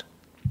blocked.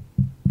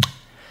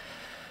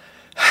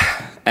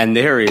 And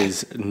there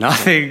is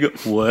nothing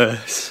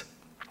worse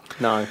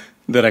No,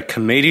 that a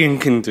comedian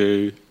can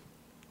do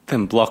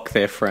than block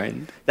their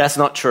friend. that's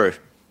not true.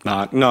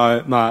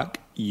 Mark,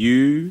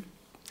 you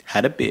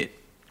had a bit.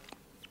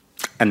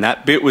 And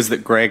that bit was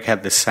that Greg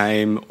had the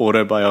same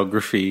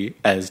autobiography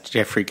as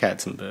Jeffrey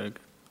Katzenberg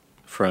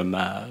from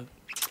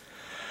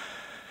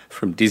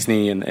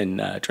Disney and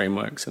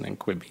DreamWorks and then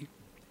Quibi.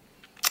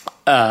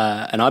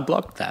 And I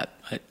blocked that.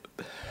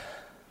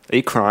 Are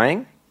you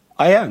crying?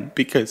 I am,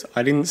 because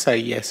I didn't say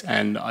yes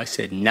and I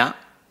said nah.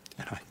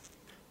 And I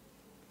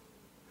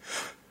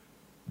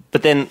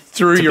But then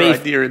threw to your be-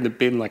 idea in the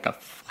bin like a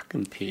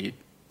fucking pig.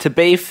 To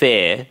be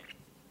fair,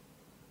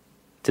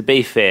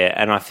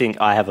 and I think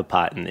I have a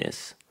part in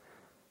this,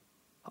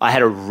 I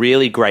had a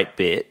really great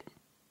bit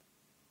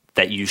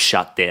that you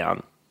shut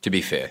down, To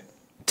be fair.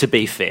 to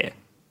be fair.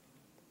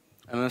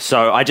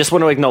 So I just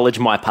want to acknowledge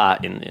my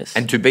part in this.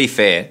 And to be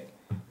fair,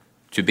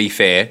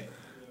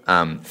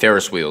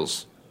 Ferris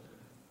wheels.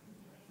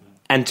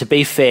 And to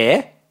be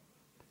fair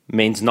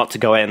means not to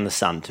go out in the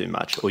sun too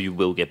much or you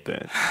will get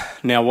burned.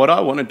 Now, what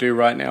I want to do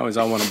right now is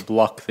I want to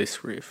block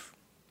this riff.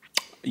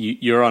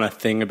 You're on a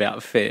thing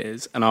about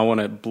fairs, and I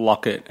want to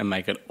block it and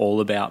make it all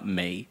about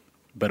me.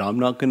 But I'm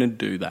not going to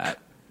do that.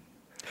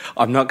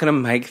 I'm not going to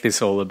make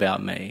this all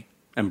about me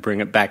and bring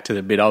it back to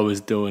the bit I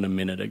was doing a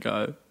minute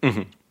ago.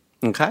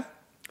 Mm-hmm. Okay?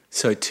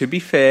 So, to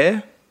be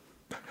fair,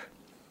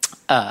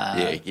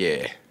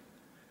 Yeah.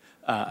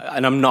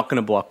 and I'm not going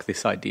to block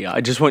this idea.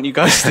 I just want you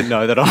guys to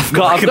know that I've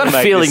I've got a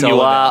feeling you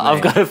are.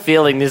 I've got got a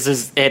feeling this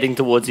is heading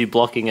towards you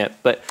blocking it.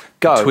 But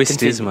go. twist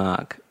continue. is,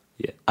 Mark.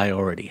 Yeah. I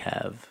already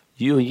have.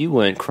 You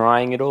weren't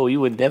crying at all.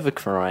 You were never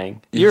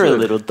crying. You're a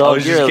little I dog.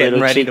 was You're just a getting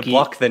little ready cheeky. to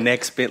block the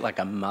next bit like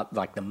the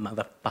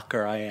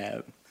motherfucker I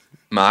am.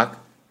 Mark,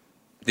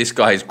 this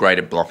guy is great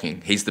at blocking.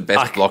 He's the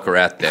best blocker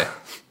out there.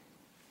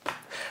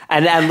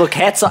 And look,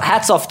 hats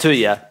off to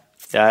you,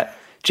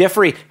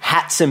 Jeffrey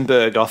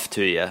Hatzenberg. Off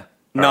to you.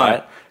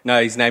 No,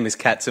 his name is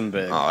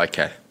Katzenberg. Oh,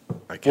 okay.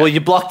 Well,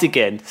 you blocked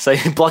again. So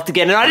you blocked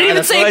again, and I didn't even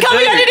that's see what it I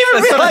coming. do. I didn't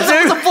even That's what I realize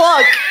it was do. a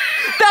block.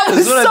 That was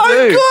That's what I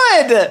so do.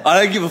 good.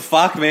 I don't give a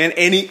fuck, man.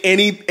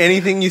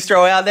 Anything you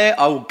throw out there,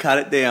 I will cut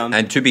it down.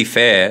 And to be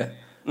fair,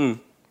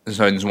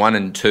 zones 1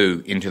 and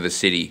 2 into the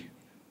city,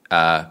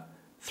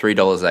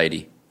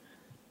 $3.80.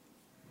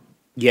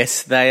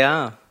 Yes, they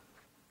are.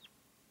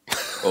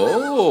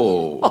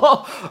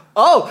 Oh.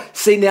 Oh,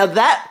 see now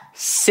that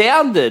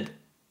sounded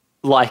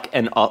like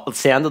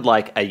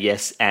a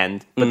yes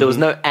and, but there was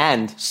no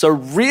and. So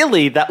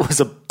really, that was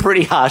a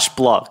pretty harsh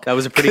block. That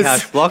was a pretty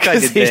harsh block I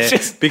 'cause did he's there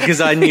just- because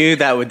I knew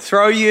that would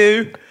throw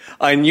you.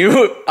 I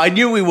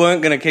knew we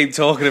weren't going to keep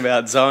talking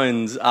about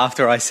zones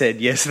after I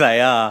said yes, they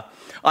are.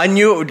 I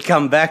knew it would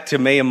come back to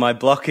me and my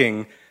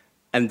blocking,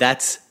 And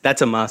that's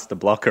a master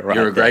blocker, right?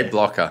 You're a great there.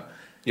 blocker.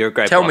 You're a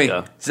great Tell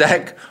blocker. me,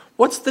 Zach,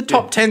 what's the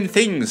top 10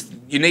 things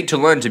you need to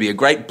learn to be a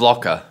great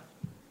blocker?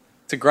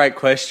 It's a great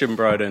question,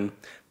 Broden.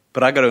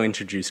 But I got to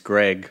introduce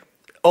Greg.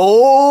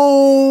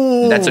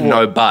 Oh! That's a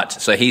no but.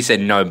 So he said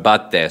no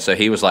but there. So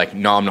he was like,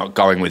 no, I'm not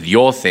going with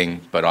your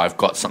thing, but I've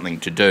got something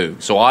to do.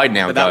 So I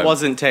now But go. that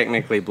wasn't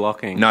technically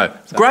blocking. No.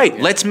 So, Great.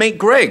 yeah. Let's meet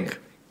Greg.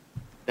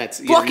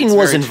 Blocking it's was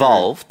very true.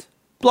 involved.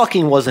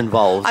 Blocking was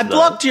involved. I though.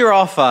 blocked your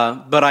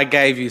offer, but I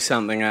gave you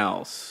something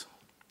else.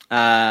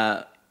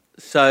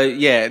 So,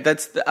 yeah,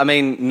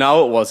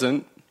 no, it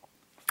wasn't.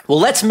 Well,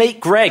 let's meet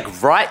Greg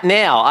right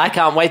now. I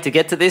can't wait to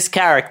get to this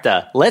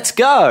character. Let's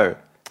go.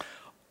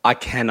 I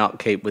cannot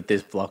keep with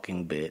this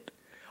blocking bit.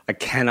 I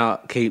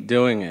cannot keep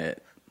doing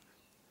it.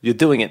 You're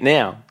doing it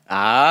now.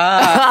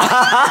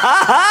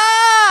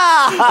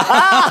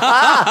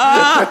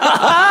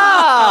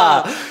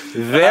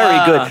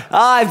 Very good.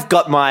 I've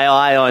got my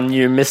eye on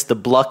you,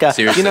 Mr. Blocker.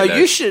 Seriously, you know, though.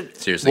 you should.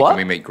 Seriously, What? can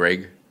we meet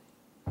Greg?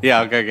 Yeah,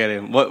 I'll go get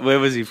him. Where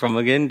was he from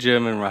again?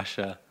 German,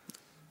 Russia.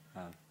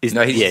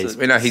 No, his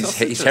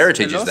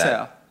heritage is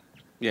that.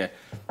 Yeah,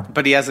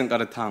 but he hasn't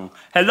got a tongue.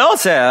 Hello,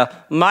 sir.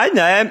 My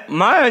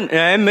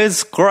name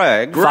is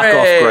Greg. Fuck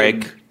off,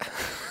 Greg.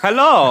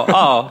 Hello.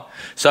 Oh,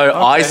 So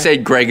I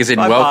said Greg as in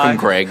Bye-bye. welcome,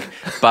 Greg,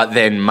 but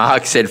then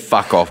Mark said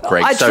fuck off,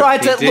 Greg. I So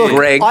tried to did. look.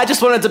 Greg- I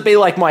just wanted to be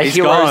like my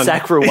hero, gone.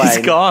 Zach Ruane. He's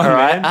gone, all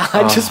right? man.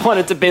 I just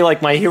wanted to be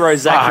like my hero,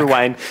 Zach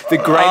Ruane, the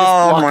greatest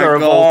Oh, blocker my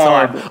of all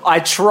God. time. I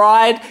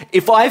tried.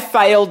 If I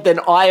failed, then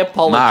I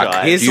apologize.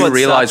 Mark, Here's do you what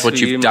realise sucks what for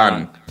you've you,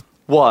 done? Mark.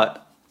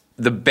 What?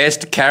 The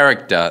best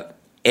character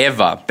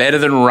ever, better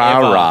than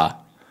Rara.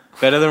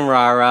 better than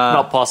Rara.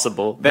 Not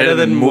possible. better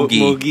than Moogie.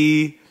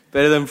 Moogie.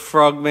 Better than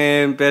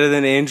Frogman. Better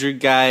than Andrew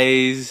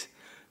Gaze.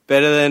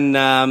 Better than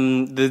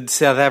the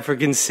South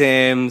African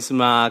Sam's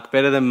Mark.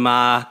 Better than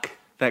Mark,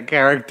 that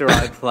character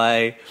I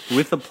play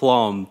with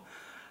aplomb.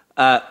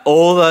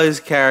 All those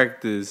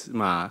characters,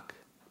 Mark.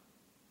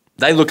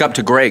 They look up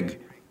to Greg.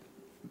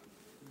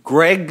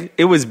 Greg,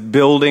 it was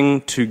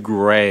building to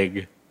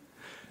Greg.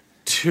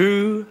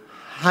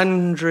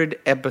 200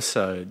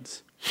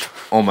 episodes.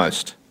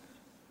 Almost.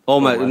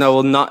 Almost. No,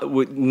 well, not.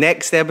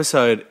 Next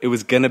episode, it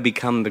was going to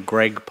become the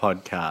Greg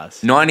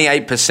podcast.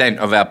 98%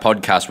 of our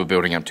podcast were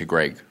building up to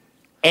Greg.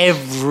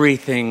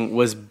 Everything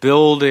was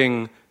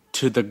building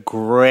to the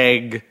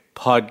Greg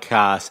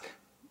podcast.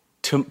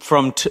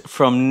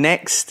 From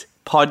next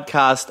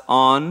podcast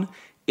on,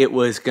 it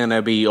was going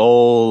to be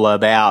all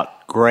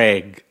about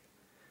Greg.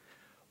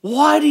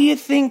 Why do you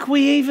think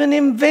we even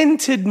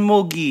invented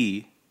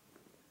Moogie?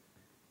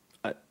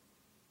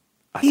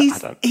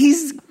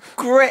 He's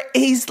great.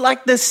 He's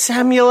like the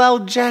Samuel L.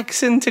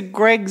 Jackson to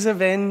Greg's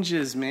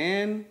Avengers,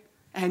 man.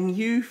 And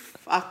you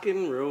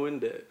fucking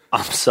ruined it.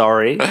 I'm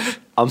sorry.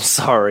 I'm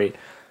sorry.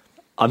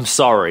 I'm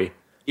sorry.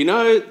 You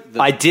know,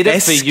 I did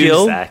it for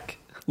you, Zach.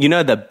 You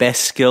know the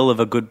best skill of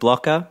a good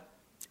blocker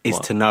is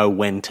What? to know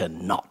when to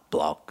not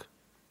block.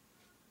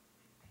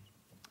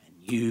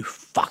 And you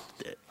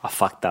fucked it. I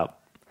fucked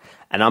up,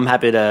 and I'm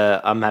happy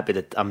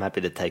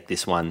to take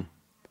this one.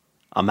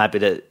 I'm happy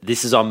to.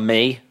 This is on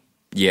me.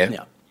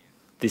 Yeah.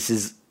 This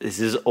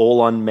is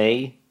all on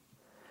me,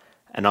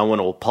 and I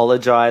want to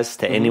apologize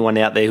to anyone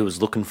out there who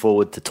was looking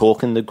forward to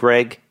talking to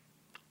Greg.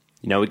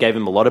 You know, we gave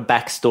him a lot of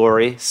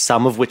backstory,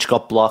 some of which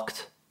got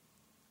blocked.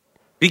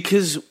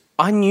 Because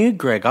I knew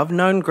Greg. I've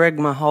known Greg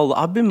my whole.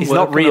 I've been He's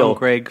working not real. on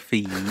Greg for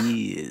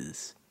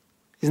years.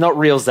 He's not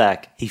real,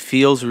 Zach. He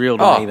feels real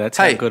to Oh, me. That's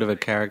hey. how good of a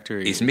character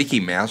he Is is. Mickey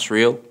Mouse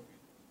real?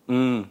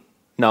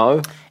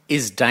 No,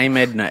 Is Dame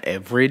Edna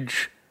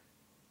Everidge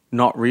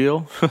not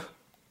real?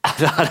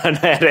 I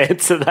don't know how to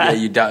answer that.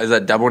 Is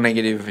that double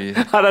negative?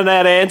 I don't know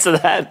how to answer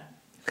that.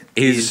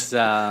 Is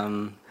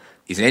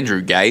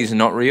Andrew Gaze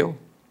not real?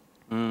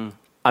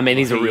 I mean,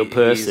 he's a real He is a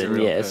person,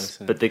 real yes,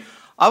 person. but the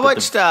I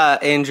watched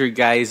Andrew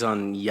Gaze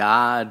on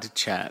Yard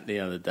Chat the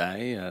other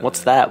day.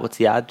 what's that? What's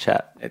Yard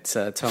Chat? It's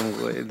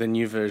the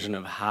new version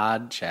of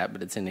Hard Chat,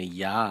 but it's in a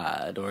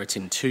yard, or it's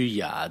in 2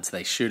 yards.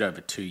 They shoot over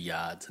 2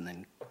 yards and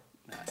then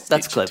That's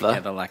stitch it clever.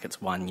 together like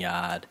it's 1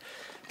 yard,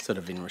 sort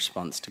of in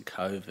response to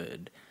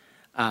COVID.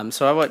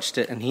 So I watched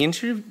it, and he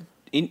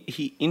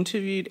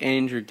interviewed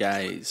Andrew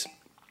Gaze,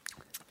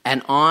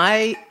 and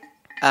I've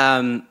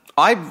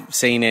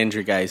seen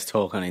Andrew Gaze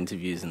talk on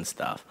interviews and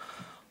stuff,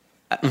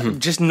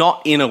 just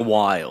not in a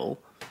while.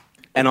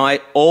 And I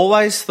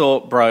always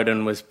thought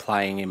Broden was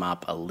playing him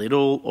up a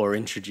little or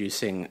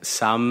introducing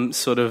some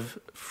sort of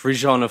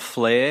frisson of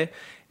flair.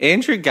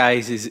 Andrew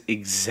Gaze is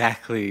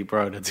exactly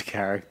Broden's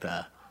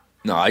character.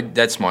 No, I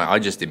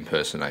just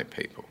impersonate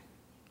people.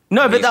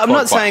 No, but He's I'm quite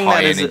not saying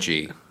high that as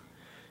energy.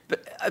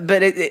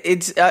 But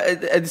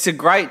it's a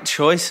great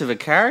choice of a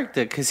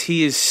character because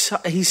he's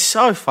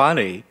so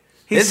funny.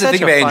 Here's He's the such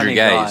thing a about Andrew funny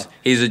Gaze. guy.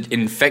 He's an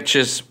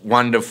infectious,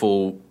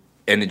 wonderful,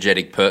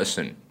 energetic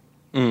person.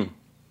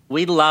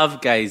 We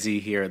love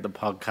Gazy here at the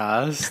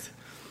podcast.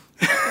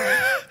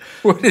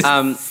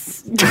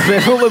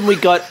 Remember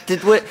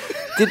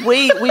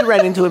when we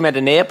ran into him at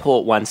an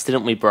airport once,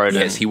 didn't we, Broden?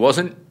 Yes, he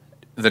wasn't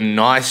the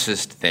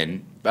nicest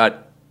then,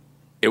 but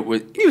it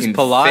was. He was in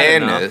polite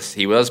fairness,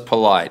 he was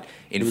polite.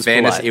 In was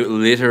fairness, polite. it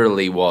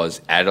literally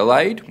was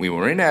Adelaide. We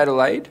were in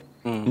Adelaide.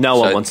 No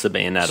one So- wants to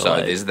be in So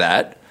Adelaide. there's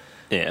that.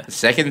 Yeah. The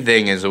second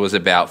thing is it was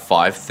about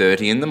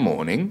 5:30 in the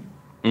morning,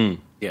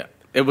 Yeah.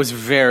 It was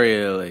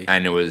very early.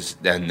 and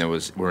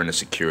we're in a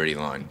security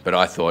line. But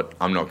I thought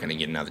I'm not going to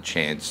get another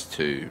chance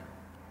to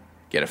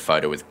get a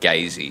photo with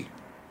Gazy.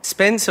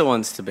 Spencer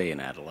wants to be in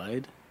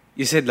Adelaide.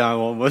 You said no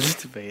one wants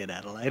to be in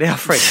Adelaide. Our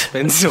friend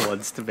Spencer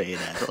wants to be in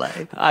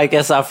Adelaide. I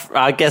guess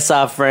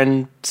our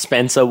friend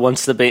Spencer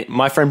wants to be.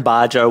 My friend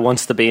Barjo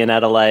wants to be in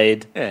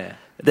Adelaide. Yeah.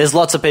 There's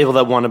lots of people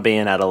that want to be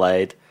in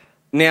Adelaide.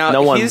 Now,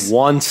 No one here's,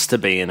 wants to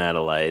be in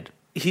Adelaide.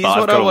 here's But I've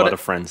what got I a want lot of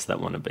friends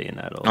that want to be in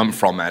Adelaide. I'm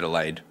from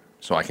Adelaide,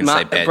 so I can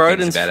say bad Broden's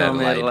things about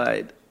from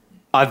Adelaide.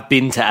 I've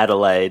been to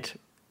Adelaide,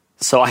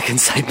 so I can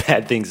say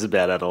bad things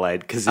about Adelaide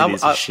because it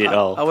is a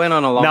shithole. I went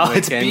on a long No, weekend.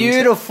 it's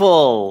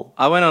beautiful.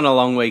 I went on a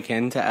long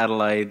weekend to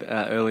Adelaide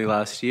early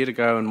last year to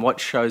go and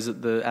watch shows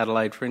at the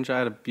Adelaide Fringe. I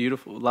had a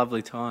beautiful,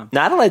 lovely time.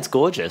 No, Adelaide's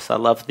gorgeous. I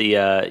love the,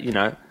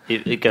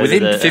 it goes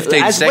Within to the,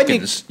 15 as when you-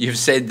 seconds, you've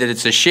said that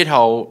it's a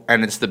shithole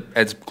and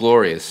it's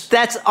glorious.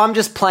 I'm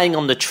just playing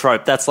on the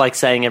trope. That's like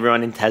saying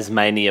everyone in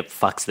Tasmania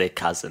fucks their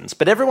cousins,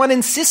 but everyone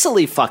in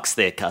Sicily fucks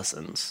their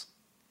cousins.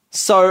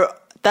 So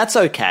that's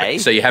okay.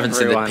 So you haven't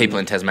said Everyone- that people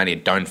in Tasmania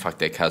don't fuck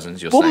their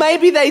cousins. You're Well, saying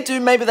maybe they do,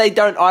 maybe they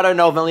don't. I don't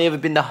know. I've only ever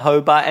been to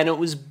Hobart, and it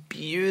was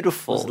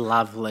beautiful. It was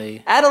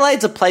lovely.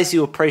 Adelaide's a place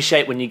you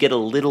appreciate when you get a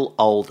little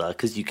older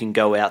because you can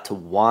go out to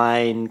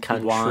wine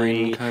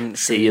country,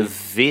 see a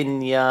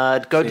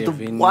vineyard, go to the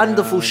vineyard.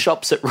 wonderful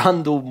shops at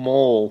Rundle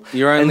Mall.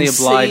 You're only and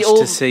obliged all-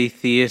 to see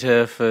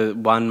theatre for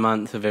 1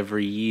 month of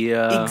every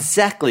year.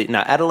 Exactly. No,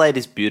 Adelaide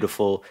is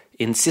beautiful.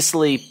 In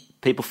Sicily,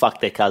 people fuck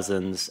their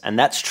cousins, and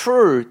that's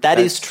true.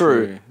 That's That's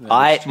true. true.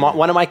 That is true.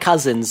 One of my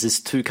cousins is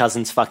two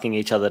cousins fucking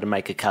each other to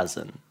make a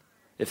cousin,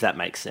 if that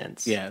makes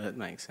sense. Yeah, that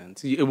makes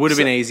sense. It would have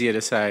been easier to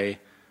say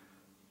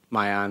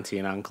my auntie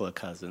and uncle are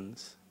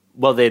cousins.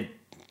 Well, they're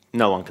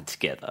no longer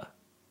together.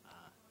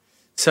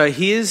 So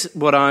here's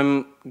what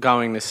I'm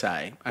going to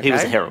say. Okay? He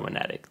was a heroin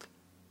addict.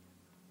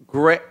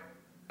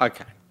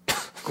 Okay.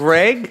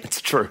 Greg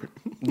It's true.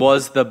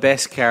 was the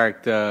best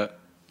character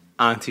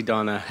Auntie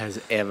Donna has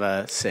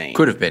ever seen.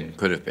 could have been.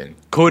 Could have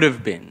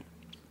been.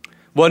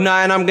 Well, no,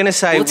 and I'm going to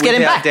say Let's get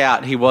him without back.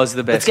 doubt he was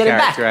the best get him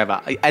character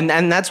ever.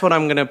 And that's what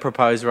I'm going to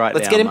propose right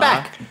Let's now. get him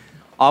Mark. back.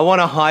 I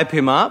want to hype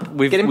him up.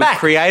 We've Get him back.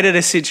 created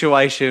a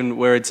situation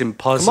where it's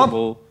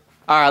impossible.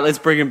 All right, let's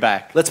bring him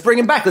back. Let's bring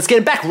him back. Let's get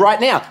him back right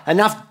now.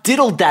 Enough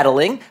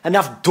diddle-daddling,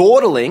 enough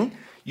dawdling.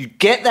 You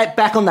get that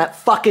back on that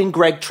fucking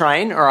Greg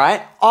train, all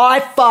right? I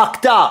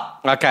fucked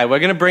up. Okay, we're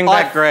going to bring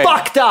I back Greg.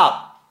 fucked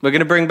up. We're going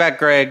to bring back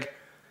Greg,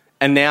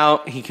 and now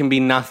he can be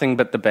nothing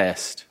but the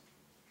best.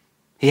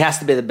 He has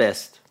to be the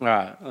best. All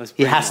right, let's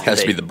He bring has him to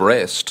Has to be the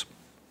breast.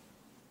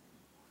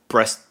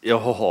 Breast.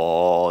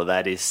 Oh,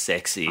 that is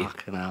sexy. on.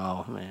 Fucking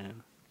hell,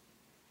 man.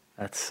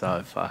 That's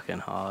so fucking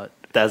hot.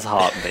 That's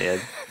hot, man.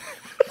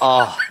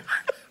 Oh.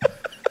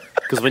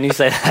 Because when you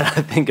say that,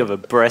 I think of a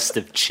breast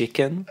of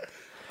chicken.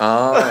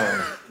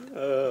 Oh.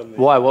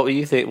 Why? What were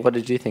you think? What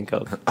did you think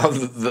of?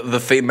 The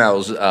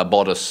female's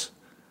bodice.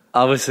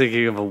 I was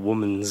thinking of a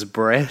woman's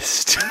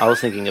breast. I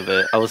was thinking.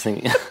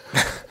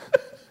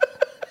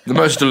 The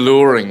most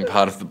alluring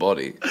part of the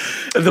body.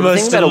 The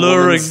most about a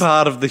alluring woman's-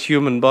 part of the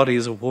human body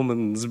is a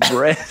woman's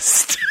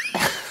breast.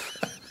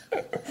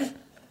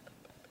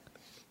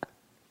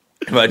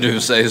 If I do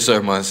say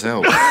so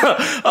myself.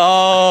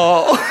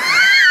 Oh,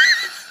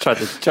 tried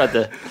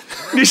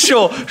to.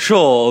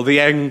 sure. The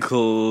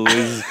ankle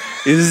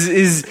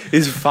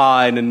is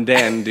fine and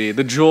dandy.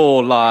 The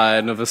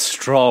jawline of a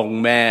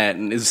strong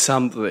man is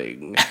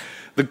something.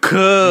 The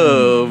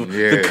curve,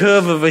 yes. the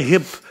curve of a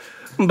hip,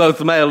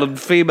 both male and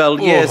female.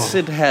 Yes,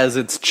 it has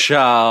its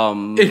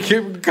charm. It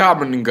can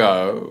come and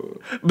go.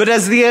 But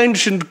as we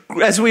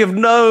have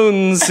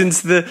known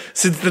since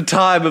the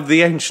time of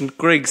the ancient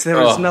Greeks,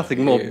 there is Oh,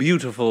 nothing more yeah.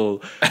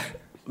 beautiful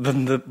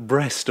than the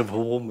breast of a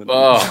woman.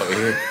 Oh,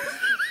 yeah.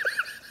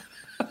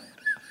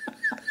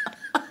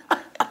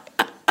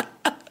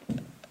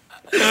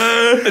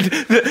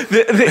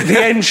 The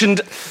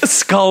ancient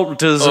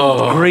sculptors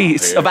of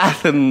Greece, yeah. of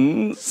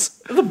Athens,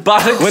 The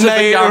buttocks when of a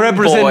they young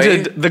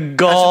represented boy. the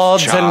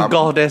gods charm. and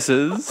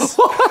goddesses.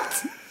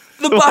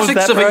 The was buttocks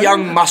that, of a Brody?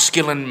 young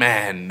masculine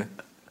man.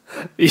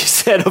 You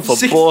said of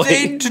a boy.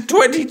 16 to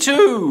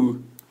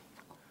 22.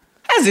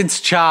 Has its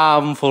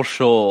charm for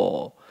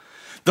sure.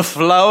 The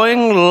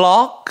flowing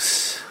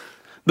locks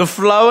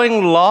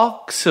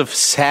of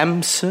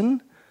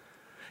Samson.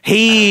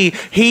 He,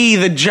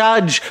 the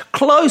judge,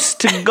 close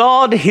to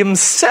God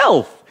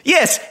himself.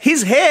 Yes,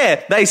 his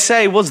hair, they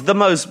say, was the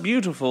most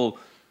beautiful.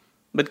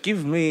 But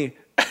give me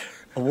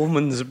a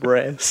woman's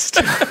breast.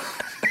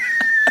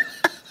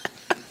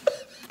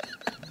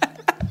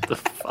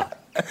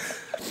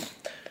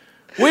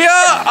 We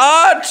are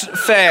art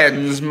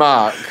fans,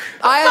 Mark.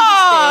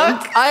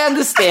 I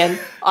understand.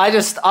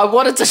 I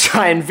wanted to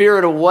try and veer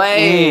it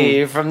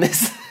away from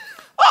this.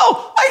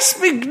 Oh, I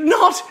speak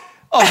not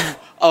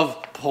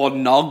of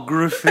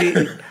pornography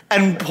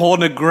and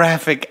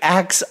pornographic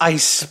acts. I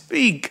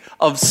speak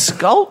of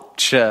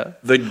sculpture.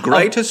 The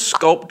greatest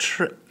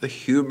sculpture, the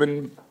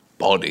human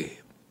body.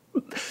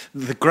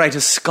 The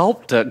greatest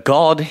sculptor,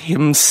 God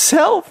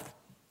himself.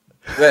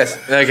 Yes.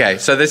 Okay,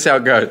 so this is how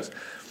it goes.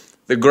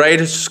 The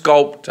greatest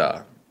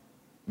sculptor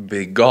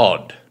be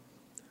God.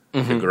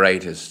 The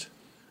greatest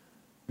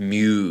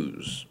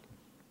muse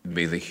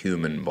be the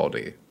human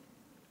body.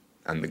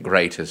 And the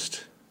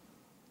greatest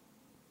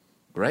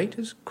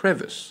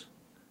crevice,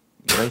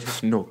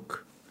 greatest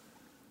nook,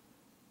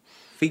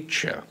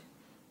 feature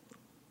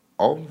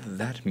of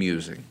that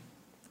musing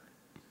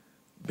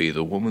be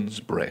the woman's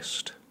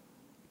breast.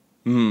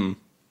 What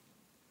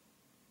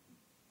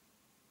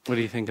do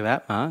you think of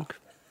that, Mark?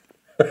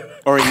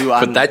 Or are you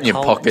Put that in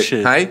your pocket,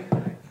 hey?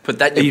 Put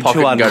that in your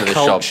pocket and go to the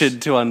shops.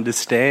 Uncultured to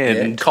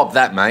understand? Yeah, cop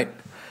that, mate.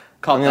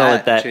 Cop I'm going to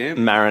let that Jim.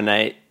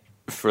 marinate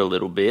for a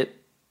little bit.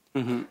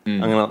 I'm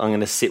going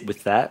to sit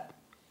with that.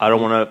 I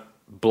don't want to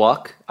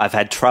block. I've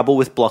had trouble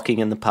with blocking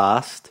in the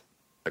past.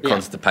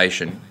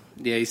 Constipation.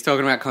 Yeah, he's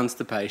talking about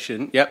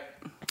constipation.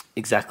 Yep.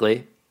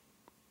 Exactly.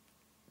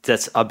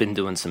 I've been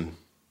doing some.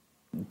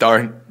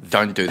 Don't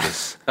do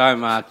this. Don't,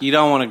 Mark. You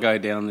don't want to go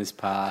down this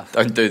path.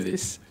 Don't do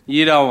this.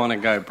 You don't want to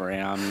go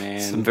brown, man.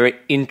 Some very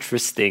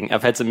interesting.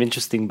 I've had some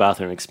interesting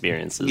bathroom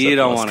experiences. You over the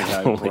don't last want to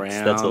couple go of weeks.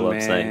 brown, That's all I'm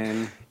man.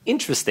 saying.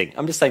 Interesting.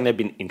 I'm just saying they've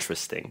been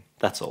interesting.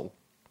 That's all.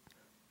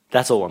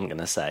 That's all I'm going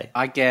to say.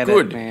 I get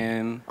Good. it,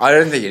 man. I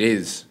don't think it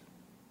is.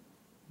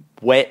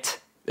 Wet.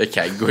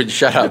 Okay, good.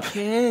 Shut up. Who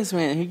cares,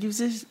 man? Who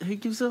gives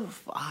a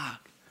fuck?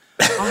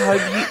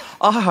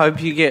 I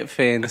hope you get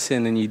fans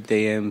sending you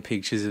DM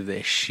pictures of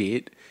their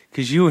shit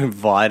because you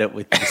invite it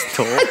with this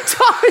talk.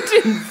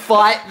 Don't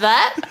invite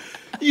that.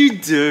 You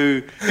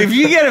do. If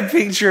you get a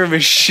picture of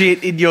a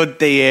shit in your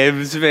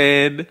DMs,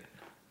 man,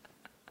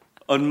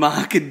 on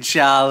Mark and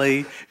Charlie,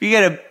 if you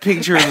get a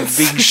picture of a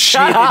big shit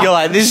and you're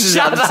like, this is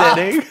Shut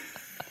upsetting.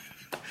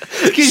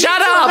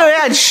 Shut up.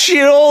 About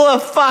shit all the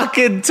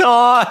fucking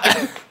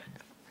time.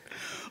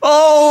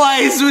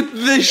 Always with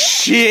the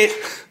shit.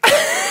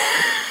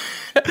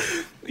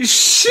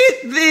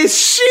 Shit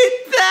this,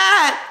 shit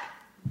that.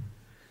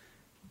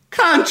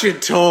 Can't you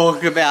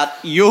talk about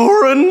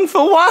urine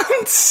for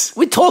once?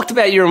 We talked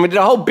about urine. We did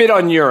a whole bit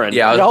on urine.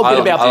 Yeah, we did a whole bit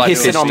I about like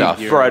pissing this on stuff.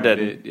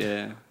 Broden.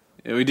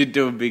 Yeah, we did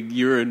do a big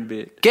urine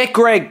bit. Get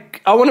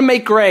Greg. I want to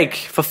meet Greg,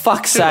 for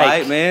fuck's Too sake.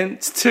 late, man.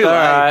 It's too All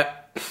late. right.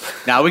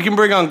 Now we can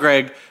bring on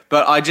Greg,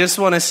 but I just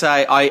want to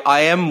say I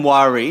am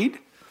worried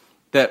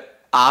that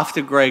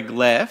after Greg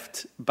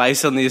left,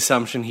 based on the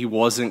assumption he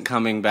wasn't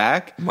coming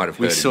back, Might have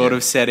we heard him, sort yeah.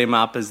 of set him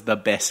up as the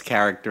best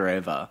character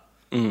ever.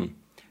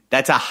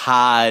 That's a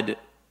hard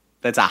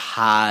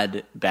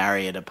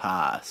barrier to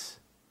pass.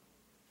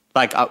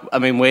 Like, I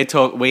mean,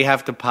 we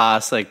have to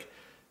pass like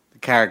the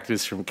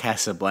characters from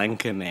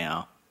Casablanca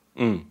now.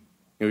 We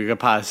got to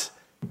pass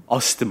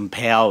Austin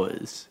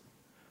Powers.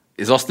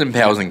 Is Austin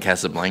Powers in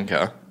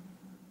Casablanca?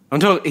 I'm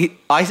talking.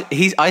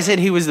 I said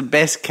he was the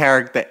best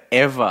character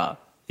ever.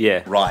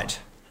 Yeah. Right.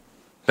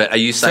 But are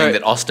you saying So-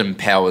 that Austin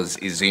Powers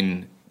is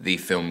in the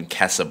film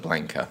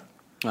Casablanca?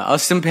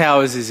 Austin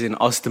Powers is in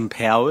Austin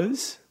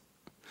Powers.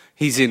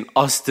 He's in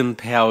Austin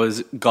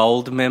Powers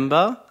Gold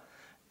Member,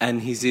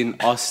 and he's in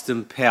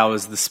Austin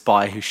Powers The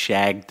Spy Who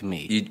Shagged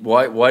Me.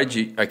 Why did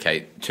you...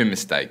 Okay, two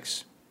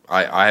mistakes.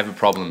 I have a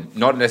problem.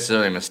 Not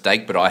necessarily a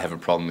mistake, but I have a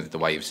problem with the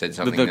way you've said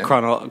something With the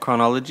there.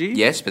 chronology?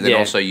 Yes, but then Yeah.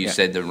 also you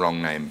said the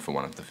wrong name for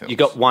one of the films. You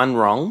got one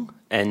wrong,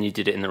 and you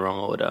did it in the wrong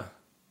order.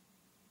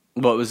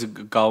 What was a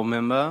Gold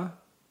Member?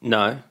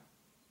 No.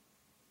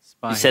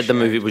 Spy You Who said the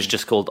movie Shagged was Me.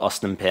 just called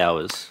Austin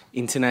Powers.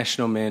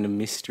 International Man of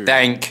Mystery.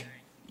 Thank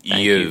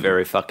Thank you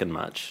very fucking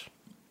much.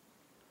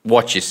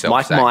 Watch yourself,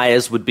 Mike Zach.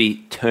 Myers would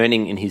be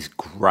turning in his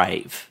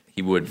grave.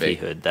 He would be. he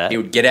heard that. He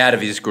would get out of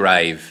his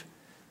grave.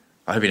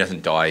 I hope he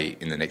doesn't die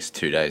in the next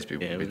 2 days we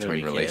gotta between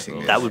be releasing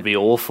careful. this. That would be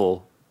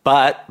awful.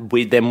 But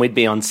we'd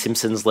be on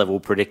Simpsons level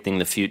predicting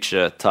the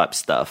future type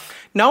stuff.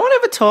 No one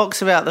ever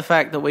talks about the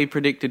fact that we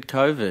predicted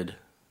COVID.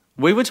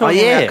 We were talking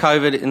yeah. about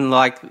COVID in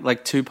like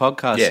 2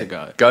 podcasts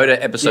ago. Go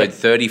to episode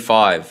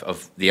 35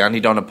 of the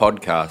Auntie Donna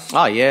podcast.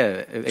 Oh,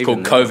 yeah. It's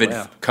called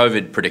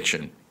COVID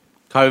prediction.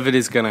 COVID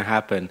is going to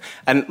happen.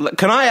 And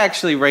can I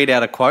actually read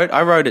out a quote?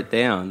 I wrote it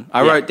down.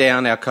 I wrote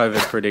down our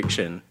COVID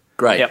prediction.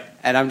 Great. Yep.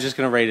 And I'm just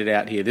going to read it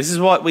out here. This is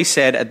what we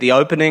said at the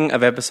opening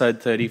of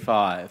episode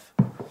 35.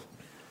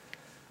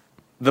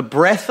 The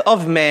breath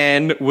of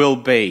man will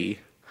be,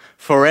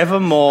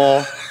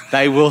 forevermore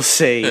they will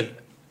see.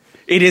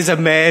 It is a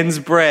man's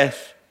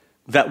breath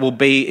that will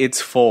be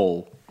its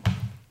fall.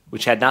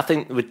 Which had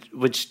nothing,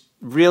 which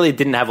really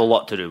didn't have a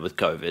lot to do with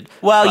COVID.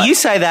 Well, But- you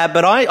say that,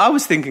 but I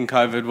was thinking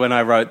COVID when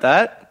I wrote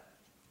that.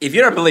 If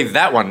you don't believe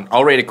that one,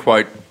 I'll read a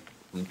quote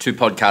 2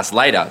 podcasts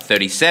later,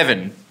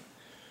 37.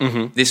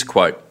 This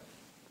quote.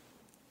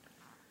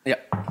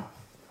 Yep.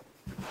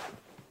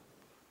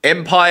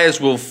 Empires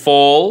will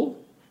fall.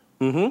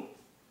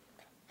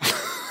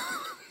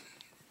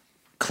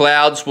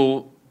 Clouds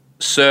will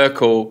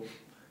circle.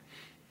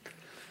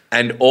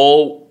 and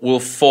all will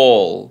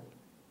fall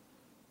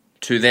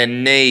to their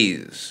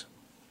knees.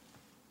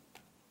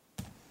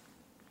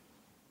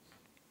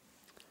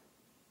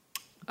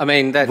 I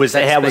mean, How was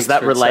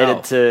that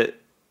related to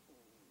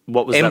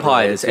what was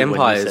empires? That related to when you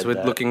Empires. said We're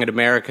that? looking at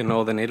America,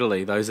 Northern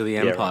Italy. Those are the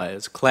right.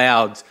 empires.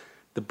 Clouds,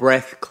 the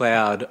breath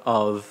cloud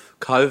of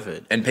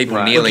COVID, And people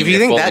Right. kneeling, Look, if you they're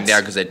think falling that's-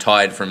 down because they're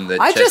tired from the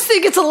I chest. just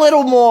think it's a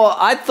little more.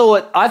 I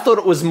thought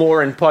it was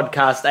more in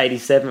podcast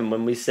 87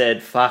 when we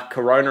said, "Fuck,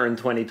 Corona in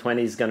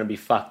 2020 is going to be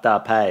fucked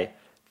up." Hey,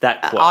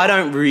 that quote I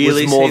don't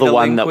really was more see the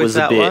one link that with was a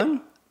that bit.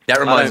 one. That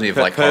reminds me of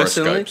like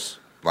personally- horoscopes.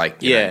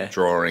 Like, you know,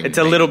 drawing. It's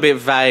a little bit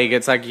vague.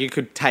 It's like you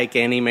could take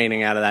any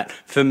meaning out of that.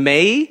 For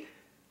me,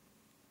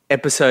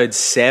 episode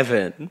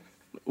 7,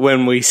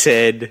 when we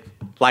said,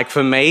 like,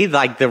 for me,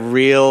 like, the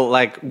real,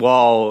 like,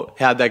 whoa,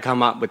 how'd they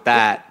come up with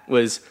that,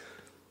 was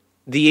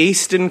the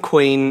Eastern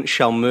Queen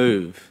shall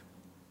move.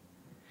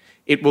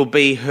 It will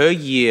be her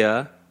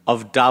year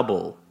of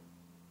double.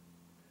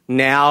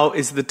 Now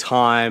is the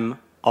time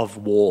of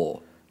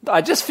war. I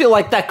just feel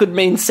like that could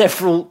mean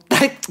several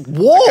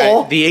war.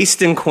 Okay, the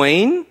Eastern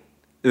Queen,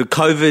 the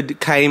COVID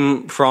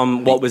came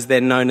from what was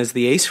then known as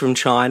the East, from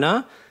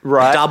China.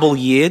 Right. Double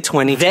year,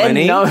 2020.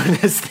 Then known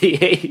as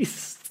the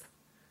East.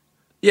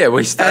 Yeah,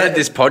 we started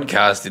this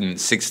podcast in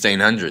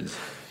 1600s.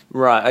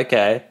 Right.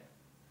 Okay.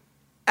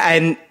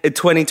 And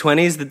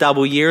 2020 is the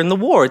double year in the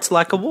war. It's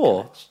like a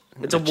war.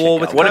 It's a war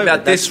with What COVID.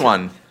 about this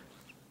one?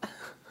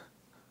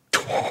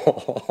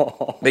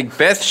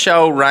 Macbeth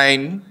shall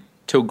reign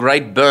till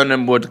great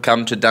Burnham would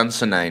come to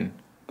Dunsinane.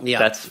 Yeah.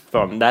 That's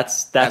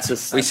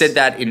a. We said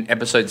that in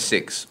episode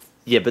 6.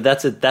 Yeah, but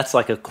that's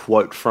like a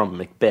quote from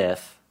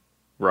Macbeth,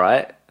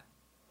 right?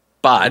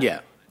 But, Yeah.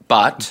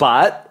 but,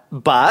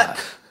 But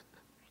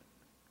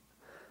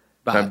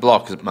don't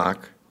block it,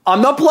 Mark.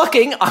 I'm not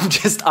blocking.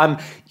 I'm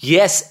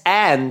yes.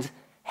 And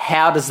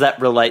how does that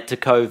relate to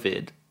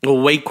COVID?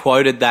 Well, we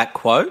quoted that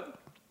quote.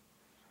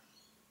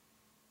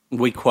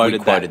 We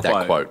quoted,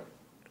 that quote.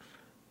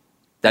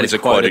 That We is a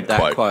quoted quoted that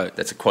quote. quote.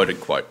 That's a quoted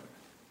quote.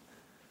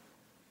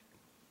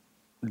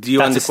 Do you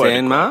That's a quoted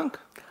understand, Mark?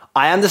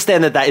 I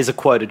understand that is a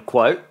quoted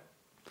quote.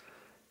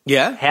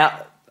 Yeah.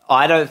 How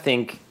I don't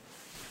think.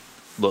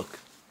 Look,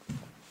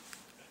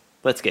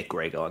 let's get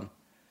Greg on.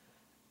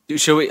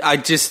 Shall we?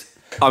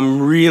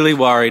 I'm really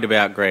worried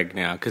about Greg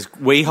now because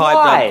we hyped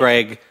Why? up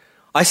Greg.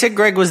 I said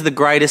Greg was the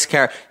greatest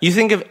character. You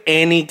think of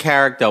any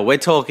character. We're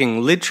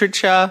talking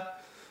literature.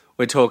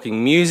 We're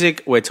talking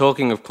music. We're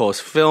talking, of course,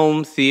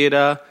 film,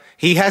 theatre.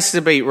 He has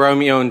to beat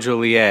Romeo and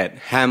Juliet,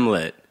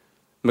 Hamlet,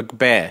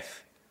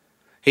 Macbeth.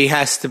 He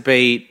has to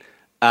beat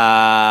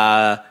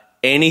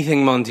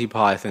anything Monty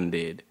Python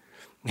did.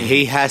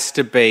 He has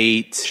to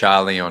beat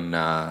Charlie on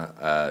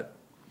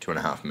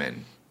 2.5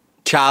 Men.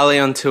 Charlie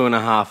on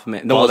 2.5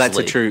 Men. No, that's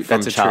a Bosley true. from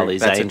That's a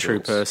Charlie's true. That's a Angels. true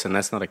person.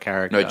 That's not a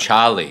character. No,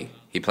 Charlie.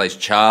 He plays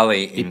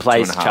Charlie in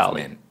plays 2.5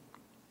 Charlie. Men.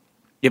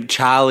 Yep,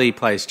 Charlie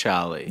plays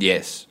Charlie.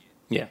 Yes.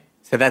 Yeah.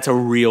 So that's a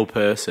real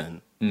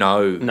person.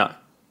 No. No.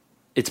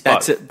 It's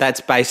both.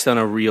 That's based on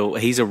a real.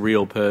 He's a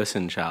real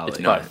person, Charlie. It's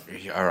No.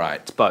 both. All right.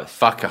 It's both.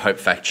 Fuck, I hope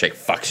Fact Check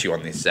fucks you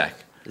on this, Zach.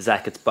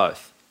 Zach, it's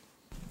both.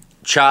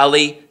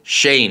 Charlie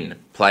Sheen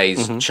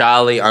plays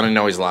Charlie. I don't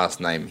know his last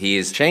name. He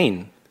is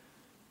Sheen.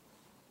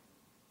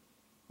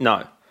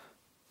 No.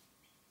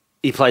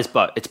 He plays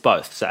both. It's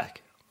both,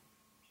 Zach.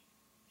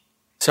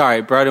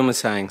 Sorry, Broden was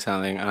saying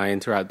something. I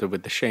interrupted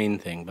with the Sheen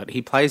thing, but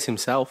he plays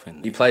himself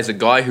in. He plays a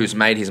guy who's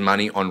made his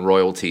money on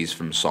royalties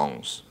from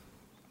songs.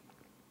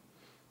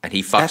 And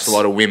he fucks That's- a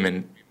lot of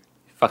women.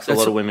 Fucks a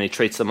lot of women. He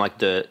treats them like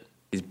dirt.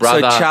 His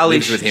brother Charlie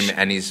lives with him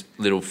and his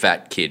little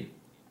fat kid.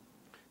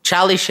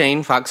 Charlie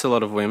Sheen fucks a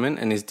lot of women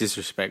and is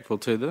disrespectful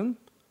to them.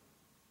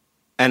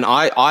 And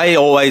I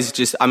always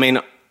just,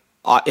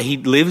 he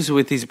lives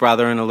with his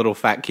brother and a little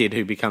fat kid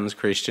who becomes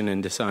Christian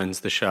and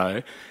disowns the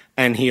show.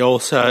 And he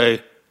also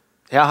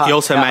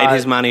made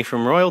his money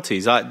from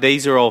royalties.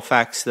 These are all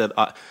facts that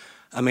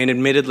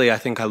admittedly, I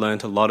think I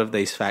learned a lot of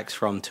these facts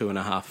from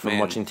 2.5 From Men.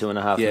 watching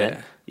 2.5 Yeah.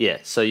 Men. Yeah,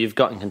 so you've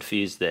gotten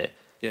confused there.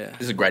 Yeah.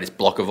 This is the greatest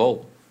block of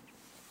all.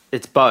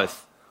 It's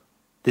both.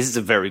 This is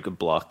a very good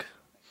block.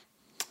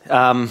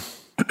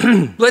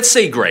 Let's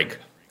see Greg.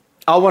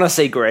 I want to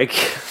see Greg.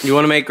 You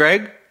want to meet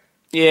Greg?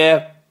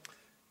 Yeah.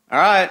 All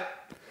right.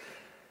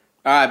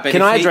 But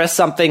Can I address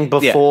something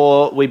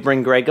before we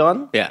bring Greg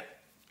on? Yeah.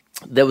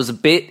 There was a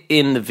bit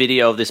in the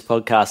video of this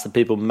podcast that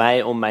people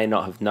may or may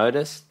not have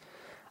noticed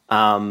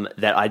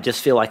that I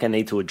just feel like I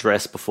need to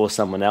address before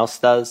someone else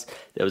does.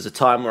 There was a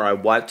time where I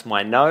wiped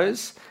my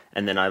nose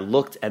and then I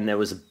looked and there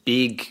was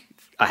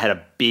I had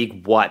a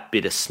big white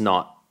bit of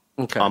snot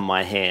on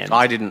my hand.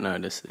 I didn't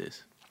notice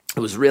this. It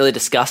was really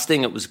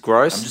disgusting. It was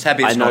gross. I'm just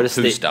happy it's not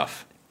poo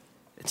stuff.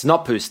 It's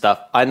not poo stuff.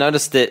 I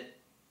noticed it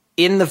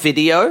in the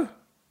video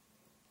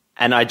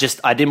and I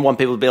didn't want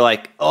people to be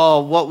like,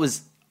 oh, what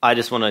was... I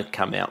just want to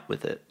come out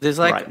with it There's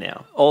like right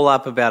now. all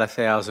up about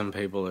 1,000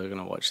 people who are going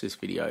to watch this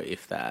video,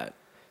 if that.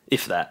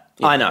 If that.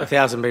 I know.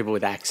 1,000 people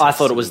with access. I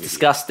thought to it was the video.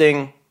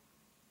 disgusting.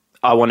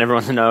 I want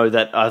everyone to know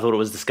that I thought it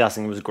was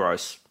disgusting. It was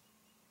gross.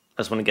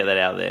 I just want to get that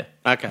out there.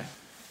 Okay.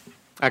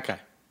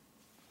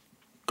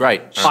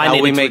 Great. I Shall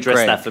needed we to meet address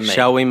Greg? that for me.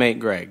 Shall we meet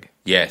Greg?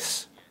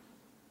 Yes.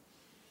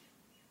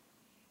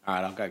 All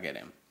right, I'll go get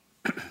him.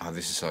 Oh,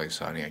 this is so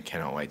exciting. I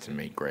cannot wait to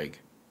meet Greg.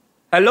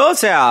 Hello,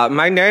 sir.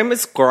 My name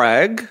is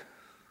Greg.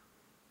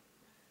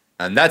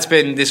 And that's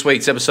been this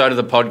week's episode of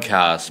the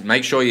podcast.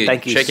 Make sure you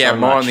Thank you check so out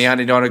more much. on the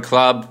Auntie Donna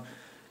Club.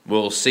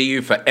 We'll see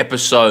you for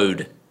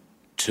episode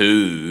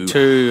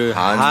 200.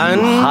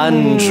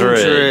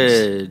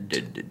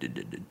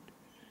 100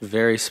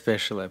 Very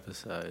special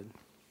episode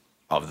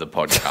of the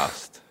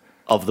podcast.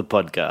 of the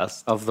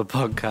podcast. of the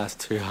podcast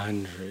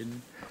 200.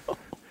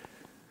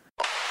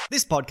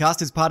 This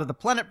podcast is part of the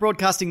Planet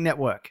Broadcasting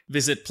Network.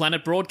 Visit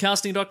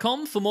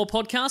planetbroadcasting.com for more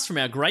podcasts from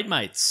our great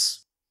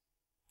mates.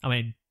 I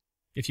mean,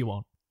 if you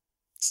want.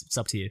 It's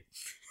up to you.